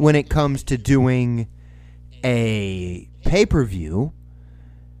again, when it comes to doing a pay-per-view,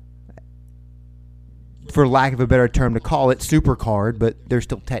 for lack of a better term to call it, Supercard, but they're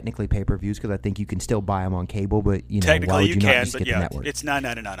still technically pay-per-views because I think you can still buy them on cable, but technically why would you not can, just but get yeah, the network? it's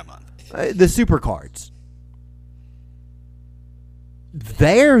 $9.99 a month. The Supercards.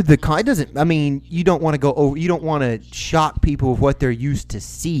 They're the kind. Doesn't. I mean, you don't want to go over. You don't want to shock people with what they're used to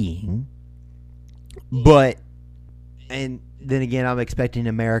seeing. But, and then again, I'm expecting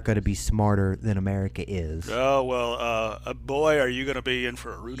America to be smarter than America is. Oh well, boy, are you going to be in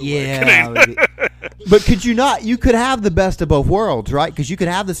for a rude awakening? Yeah. But could you not? You could have the best of both worlds, right? Because you could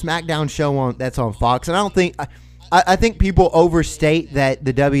have the SmackDown show that's on Fox, and I don't think. I think people overstate that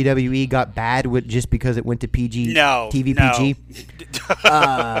the WWE got bad with just because it went to PG. No, TV no. PG.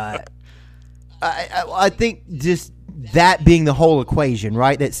 I think just that being the whole equation,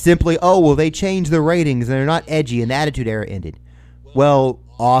 right? That simply, they changed the ratings and they're not edgy and the Attitude Era ended. Well,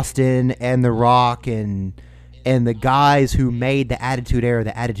 Austin and The Rock and the guys who made the Attitude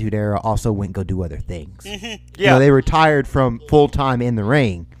Era also went and go do other things. Mm-hmm. Yeah, they retired from full time in the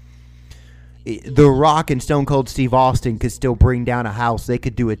ring. The Rock and Stone Cold Steve Austin could still bring down a house. They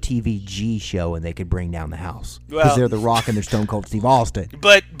could do a TVG show and they could bring down the house because they're The Rock and they're Stone Cold Steve Austin.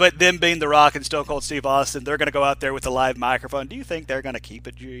 But them being The Rock and Stone Cold Steve Austin, they're going to go out there with a live microphone. Do you think they're going to keep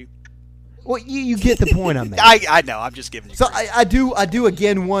it, G? Well, you get the point I'm making. I know. I'm just giving you. So I do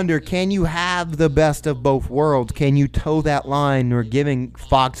again wonder: can you have the best of both worlds? Can you toe that line, or giving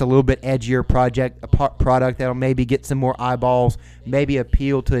Fox a little bit edgier product that'll maybe get some more eyeballs, maybe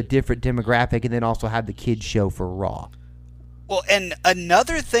appeal to a different demographic, and then also have the kids show for Raw? Well, and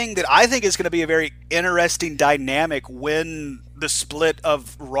another thing that I think is going to be a very interesting dynamic when the split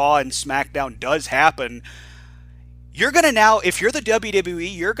of Raw and SmackDown does happen. You're going to now, if you're the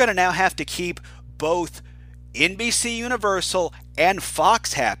WWE, you're going to now have to keep both NBC Universal and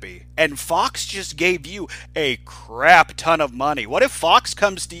Fox happy. And Fox just gave you a crap ton of money. What if Fox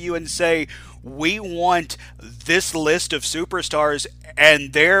comes to you and say, we want this list of superstars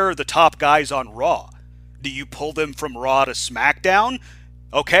and they're the top guys on Raw? Do you pull them from Raw to SmackDown?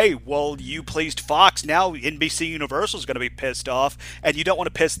 Okay, well, you pleased Fox. Now NBC Universal is going to be pissed off, and you don't want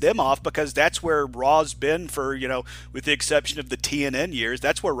to piss them off because that's where Raw's been for, with the exception of the TNN years,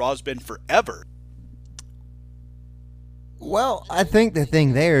 that's where Raw's been forever. Well, I think the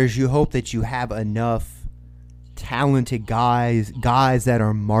thing there is you hope that you have enough talented guys that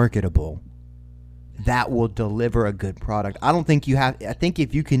are marketable that will deliver a good product. I think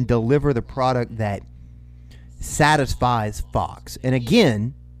if you can deliver the product that satisfies Fox. And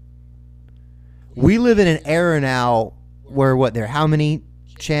again, we live in an era now where there are how many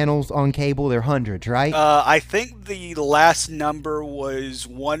channels on cable? There are hundreds, right? I think the last number was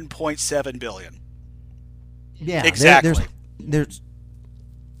 1.7 billion. Yeah, exactly. There's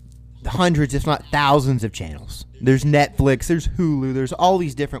hundreds, if not thousands, of channels. There's Netflix, there's Hulu, there's all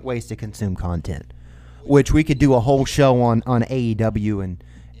these different ways to consume content, which we could do a whole show on AEW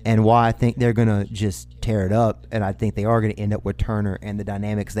and why I think they're going to just tear it up, and I think they are going to end up with Turner and the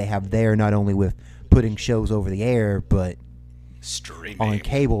dynamics they have there, not only with putting shows over the air, but streaming on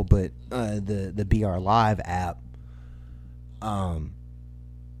cable, but the BR Live app.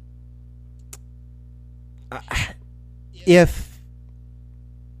 If,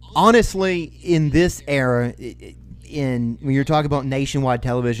 honestly, in this era, when you're talking about nationwide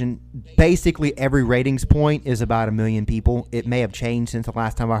television, basically every ratings point is about 1 million people. It may have changed since the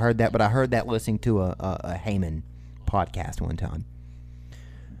last time I heard that, but I heard that listening to a Heyman podcast one time.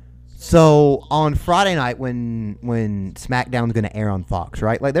 So on Friday night when SmackDown's going to air on Fox,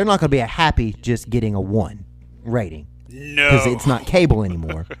 right? Like, they're not going to be happy just getting a 1 rating. No. Because it's not cable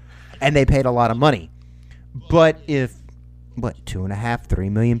anymore. And they paid a lot of money. But if, 2.5, 3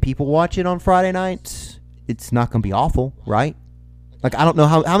 million people watch it on Friday nights, it's not going to be awful, right? Like, I don't know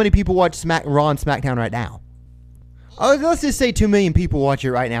how many people watch Raw and SmackDown right now. Oh, let's just say 2 million people watch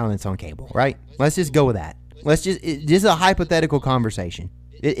it right now and it's on cable, right? Let's just go with that. This is a hypothetical conversation.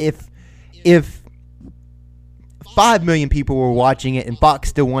 If 5 million people were watching it and Fox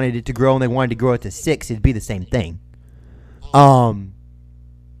still wanted it to grow and they wanted to grow it to 6, it'd be the same thing. So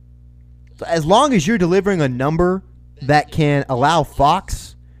as long as you're delivering a number that can allow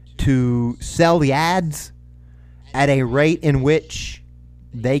Fox to sell the ads at a rate in which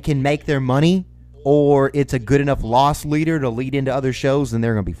they can make their money or it's a good enough loss leader to lead into other shows, then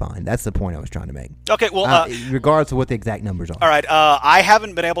they're going to be fine. That's the point I was trying to make. Okay, well, regardless of what the exact numbers are. All right, I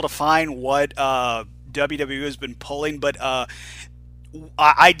haven't been able to find what WWE has been pulling, but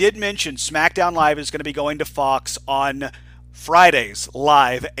I did mention SmackDown Live is going to be going to Fox on Fridays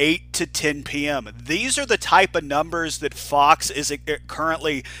live, 8 to 10 p.m. These are the type of numbers that Fox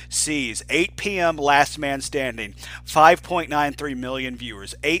currently sees. 8 p.m. Last Man Standing, 5.93 million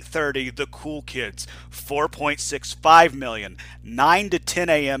viewers. 8:30 The Cool Kids, 4.65 million. 9 to 10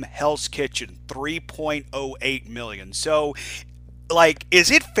 a.m. Hell's Kitchen, 3.08 million. So, like,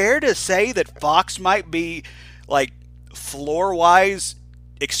 is it fair to say that Fox might be, like, floor-wise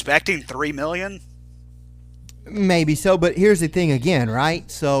expecting 3 million? Maybe so, but here's the thing again, right?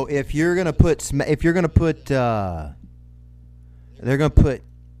 So if you're gonna put, they're gonna put.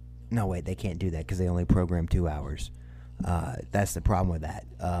 No, wait, they can't do that because they only program 2 hours. That's the problem with that.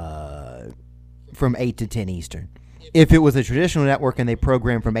 From 8 to 10 Eastern. If it was a traditional network and they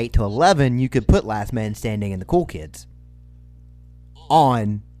program from 8 to 11, you could put Last Man Standing and the Cool Kids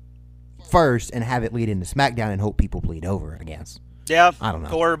on first and have it lead into SmackDown and hope people bleed over, I guess. Yeah, I don't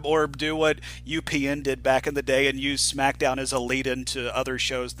know. Or do what UPN did back in the day and use SmackDown as a lead-in to other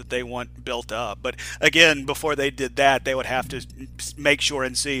shows that they want built up. But again, before they did that, they would have to make sure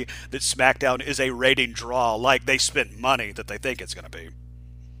and see that SmackDown is a rating draw, like they spent money that they think it's going to be.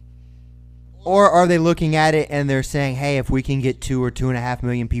 Or are they looking at it and they're saying, hey, if we can get 2 or 2.5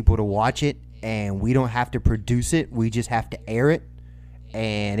 million people to watch it and we don't have to produce it, we just have to air it,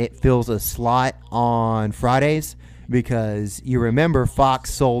 and it fills a slot on Fridays? Because you remember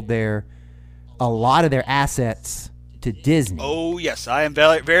Fox sold a lot of their assets to Disney. Oh, yes. I am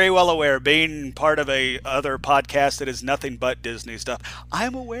very, very well aware. Being part of a other podcast that is nothing but Disney stuff, I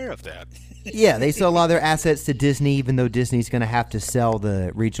am aware of that. Yeah, they sell a lot of their assets to Disney, even though Disney's going to have to sell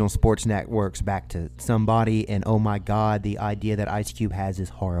the regional sports networks back to somebody. And, oh, my God, the idea that Ice Cube has is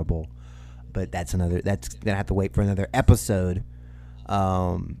horrible. But that's going to have to wait for another episode.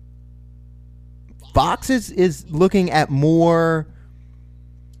 Fox is looking at more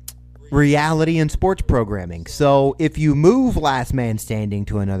reality and sports programming. So if you move Last Man Standing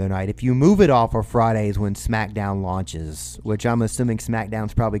to another night, if you move it off of Fridays when SmackDown launches, which I'm assuming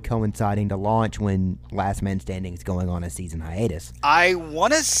SmackDown's probably coinciding to launch when Last Man Standing is going on a season hiatus. I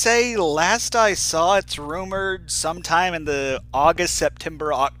want to say last I saw it's rumored sometime in the August,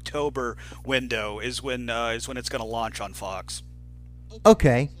 September, October window is when it's going to launch on Fox.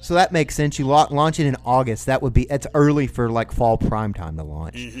 Okay, so that makes sense. You launch it in August. It's early for like fall prime time to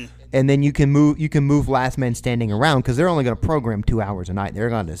launch, and then you can move Last Man Standing around because they're only going to program 2 hours a night. They're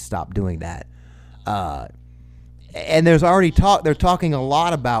going to stop doing that. And there's already they're talking a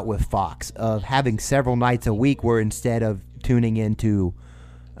lot about with Fox of having several nights a week where instead of tuning in to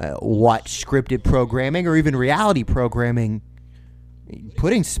watch scripted programming or even reality programming,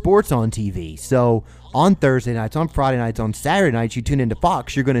 putting sports on TV. So on Thursday nights, on Friday nights, on Saturday nights, you tune into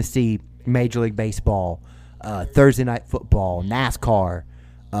Fox, you're going to see Major League Baseball, Thursday Night Football, NASCAR,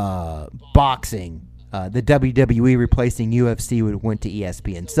 boxing, the WWE replacing UFC went to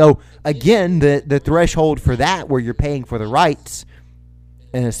ESPN. So again, the threshold for that, where you're paying for the rights,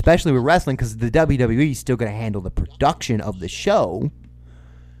 and especially with wrestling, because the WWE is still going to handle the production of the show,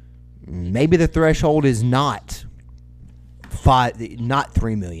 maybe the threshold is not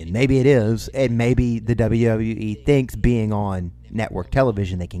 3 million. Maybe it is, and maybe the WWE thinks being on network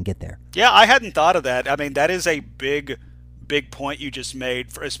television they can get there. Yeah, I hadn't thought of that. I mean, that is a big point you just made,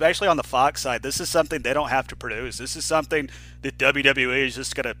 especially on the Fox side. This is something they don't have to produce. This is something that WWE is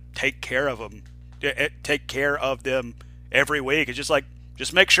just going to take care of them every week. It's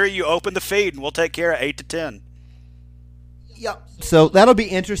just make sure you open the feed, and we'll take care of 8 to 10. Yep. So that'll be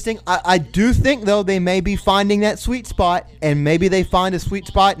interesting. I do think, though, they may be finding that sweet spot, and maybe they find a sweet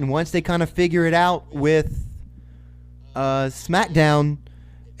spot, and once they kind of figure it out with SmackDown,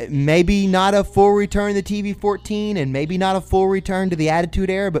 maybe not a full return to TV 14, and maybe not a full return to the Attitude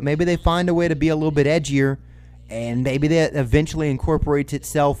Era, but maybe they find a way to be a little bit edgier, and maybe that eventually incorporates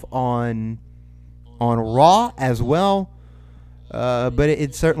itself on Raw as well. But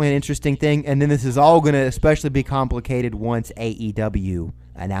it's certainly an interesting thing. And then this is all going to especially be complicated once AEW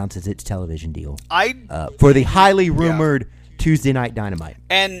announces its television deal for the highly rumored Tuesday Night Dynamite.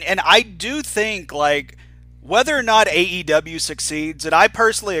 And I do think, like, whether or not AEW succeeds, and I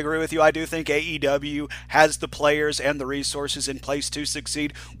personally agree with you, I do think AEW has the players and the resources in place to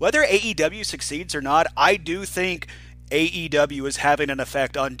succeed. Whether AEW succeeds or not, I do think AEW is having an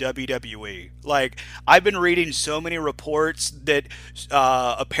effect on WWE. Like, I've been reading so many reports that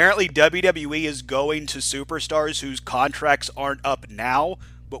apparently WWE is going to superstars whose contracts aren't up now,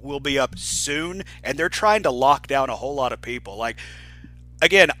 but will be up soon, and they're trying to lock down a whole lot of people. Like,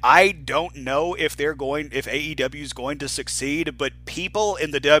 again, I don't know if AEW is going to succeed, but people in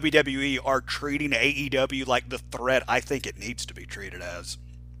the WWE are treating AEW like the threat I think it needs to be treated as.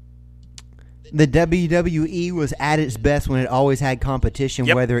 The WWE was at its best when it always had competition,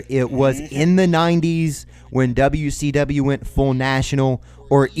 whether it was in the 90s when WCW went full national,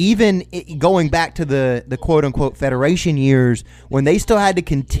 or even going back to the quote-unquote Federation years when they still had to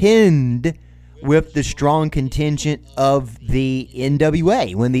contend with the strong contingent of the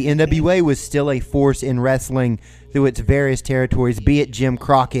NWA, when the NWA was still a force in wrestling through its various territories, be it Jim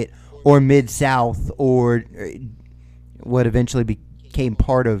Crockett or Mid-South or what eventually became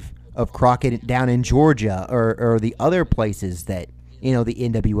part of Crockett down in Georgia or the other places that, the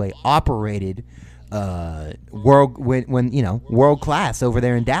NWA operated world class over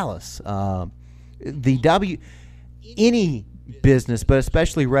there in Dallas. Any business, but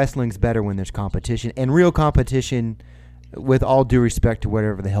especially wrestling's better when there's competition, and real competition, with all due respect to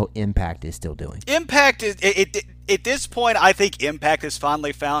whatever the hell Impact is still doing. Impact is at this point, I think Impact has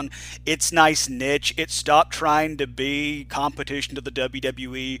finally found its nice niche. It stopped trying to be competition to the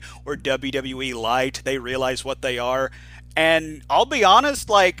WWE or WWE Light. They realize what they are. And I'll be honest,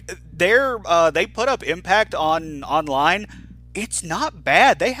 like they put up Impact online. It's not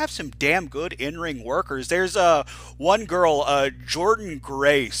bad. They have some damn good in-ring workers. There's one girl, Jordan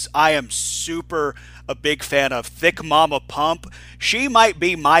Grace. I am super a big fan of. Thick Mama Pump. She might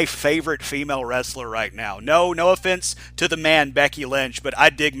be my favorite female wrestler right now. No offense to the man Becky Lynch, but I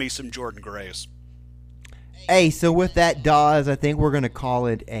dig me some Jordan Grace. Hey, so with that, Dawes, I think we're going to call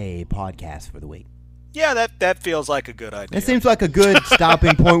it a podcast for the week. Yeah, that feels like a good idea. It seems like a good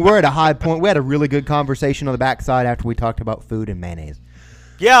stopping point. We're at a high point. We had a really good conversation on the backside after we talked about food and mayonnaise.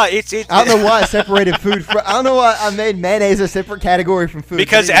 Yeah, it's I don't know why I separated food from... I don't know why I made mayonnaise a separate category from food.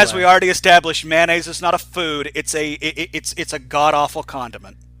 Because as we already established, mayonnaise is not a food. It's a god-awful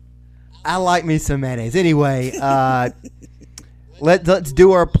condiment. I like me some mayonnaise. Anyway, let's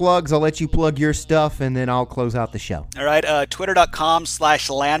do our plugs. I'll let you plug your stuff, and then I'll close out the show. All right, twitter.com/Landoz,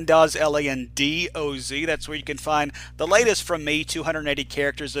 Landoz. That's where you can find the latest from me, 280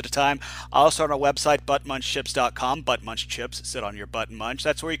 characters at a time. Also on our website, buttmunchchips.com. Buttmunch chips, sit on your butt and munch.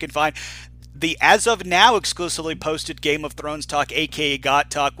 That's where you can find the as of now exclusively posted Game of Thrones Talk, aka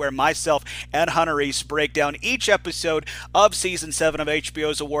GOT Talk, where myself and Hunter East break down each episode of Season 7 of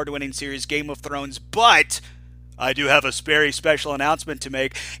HBO's award-winning series Game of Thrones, but I do have a very special announcement to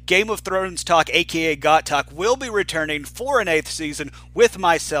make. Game of Thrones Talk, a.k.a. GOT Talk, will be returning for an 8th season with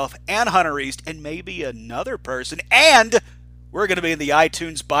myself and Hunter East and maybe another person. And we're going to be in the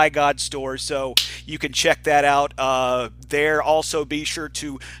iTunes By God store, so you can check that out there. Also, be sure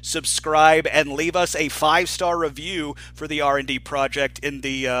to subscribe and leave us a 5-star review for the R&D project in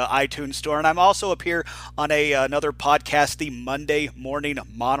the iTunes store. And I'm also up here on another podcast, the Monday Morning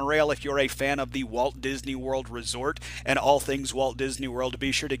Monorail. If you're a fan of the Walt Disney World Resort and all things Walt Disney World,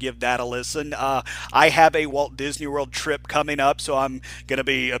 be sure to give that a listen. I have a Walt Disney World trip coming up, so I'm going to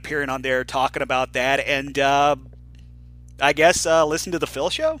be appearing on there talking about that. And I guess listen to the Phil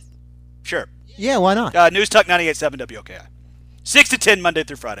Show? Sure. Yeah, why not? News Talk 98.7 WOKI. 6 to 10 Monday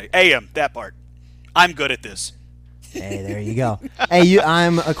through Friday. AM, that part. I'm good at this. Hey, there you go. Hey,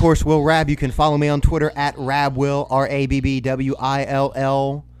 I'm, of course, Will Rabb. You can follow me on Twitter at RabWill, RABBWILL.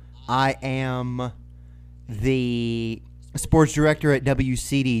 I am the sports director at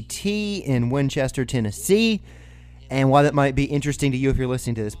WCDT in Winchester, Tennessee. And while that might be interesting to you if you're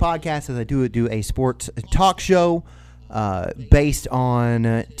listening to this podcast, as I do a sports talk show based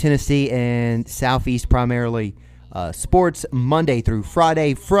on Tennessee and Southeast primarily sports, Monday through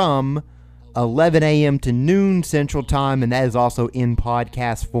Friday from 11 a.m. to noon Central Time, and that is also in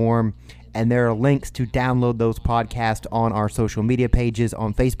podcast form. And there are links to download those podcasts on our social media pages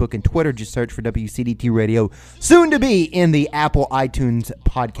on Facebook and Twitter. Just search for WCDT Radio, soon to be in the Apple iTunes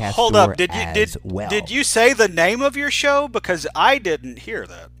podcast Hold store up, did did you say the name of your show? Because I didn't hear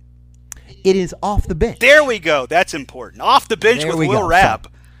that. It is Off the Bench. There we go. That's important. Off the Bench with Will Rabb.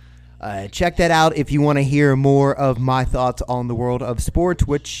 So, check that out if you want to hear more of my thoughts on the world of sports,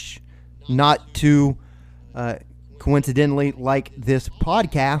 which, not too coincidentally, like this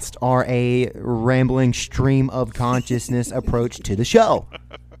podcast, are a rambling stream of consciousness approach to the show.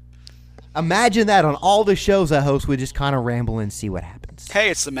 Imagine that on all the shows I host, we just kind of ramble and see what happens.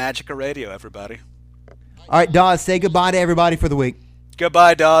 Hey, it's the magic of radio, everybody. All right, Dawes, say goodbye to everybody for the week.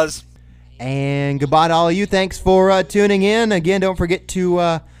 Goodbye, Dawes. And goodbye to all of you. Thanks for tuning in. Again, don't forget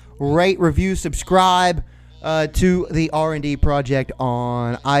to rate, review, subscribe to the R&D Project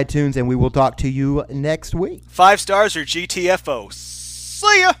on iTunes, and we will talk to you next week. 5 stars or GTFO.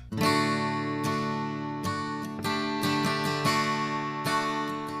 See ya!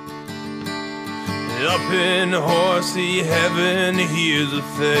 Up in horsey heaven, here's the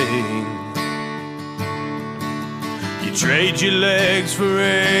thing. You trade your legs for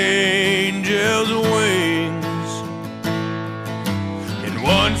angels' wings. And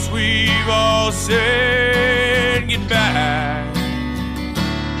once we've all said goodbye,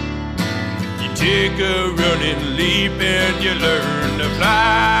 you take a running leap and you learn to fly.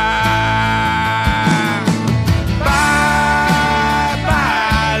 Bye,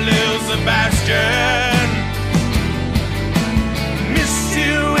 bye, little Sebastian. Miss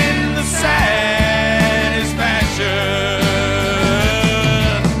you in the saddest fashion.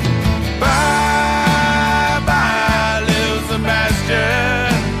 Bye, bye, little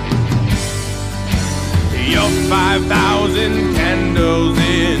Sebastian. You're 5,000 candles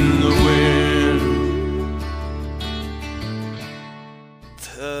in the wind.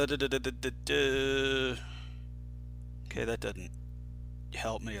 Okay, that doesn't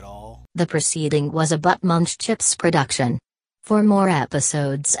help me at all. The preceding was a Butt Munch Chips production. For more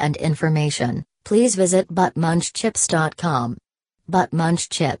episodes and information, please visit buttmunchchips.com. Butt Munch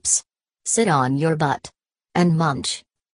Chips. Sit on your butt and munch.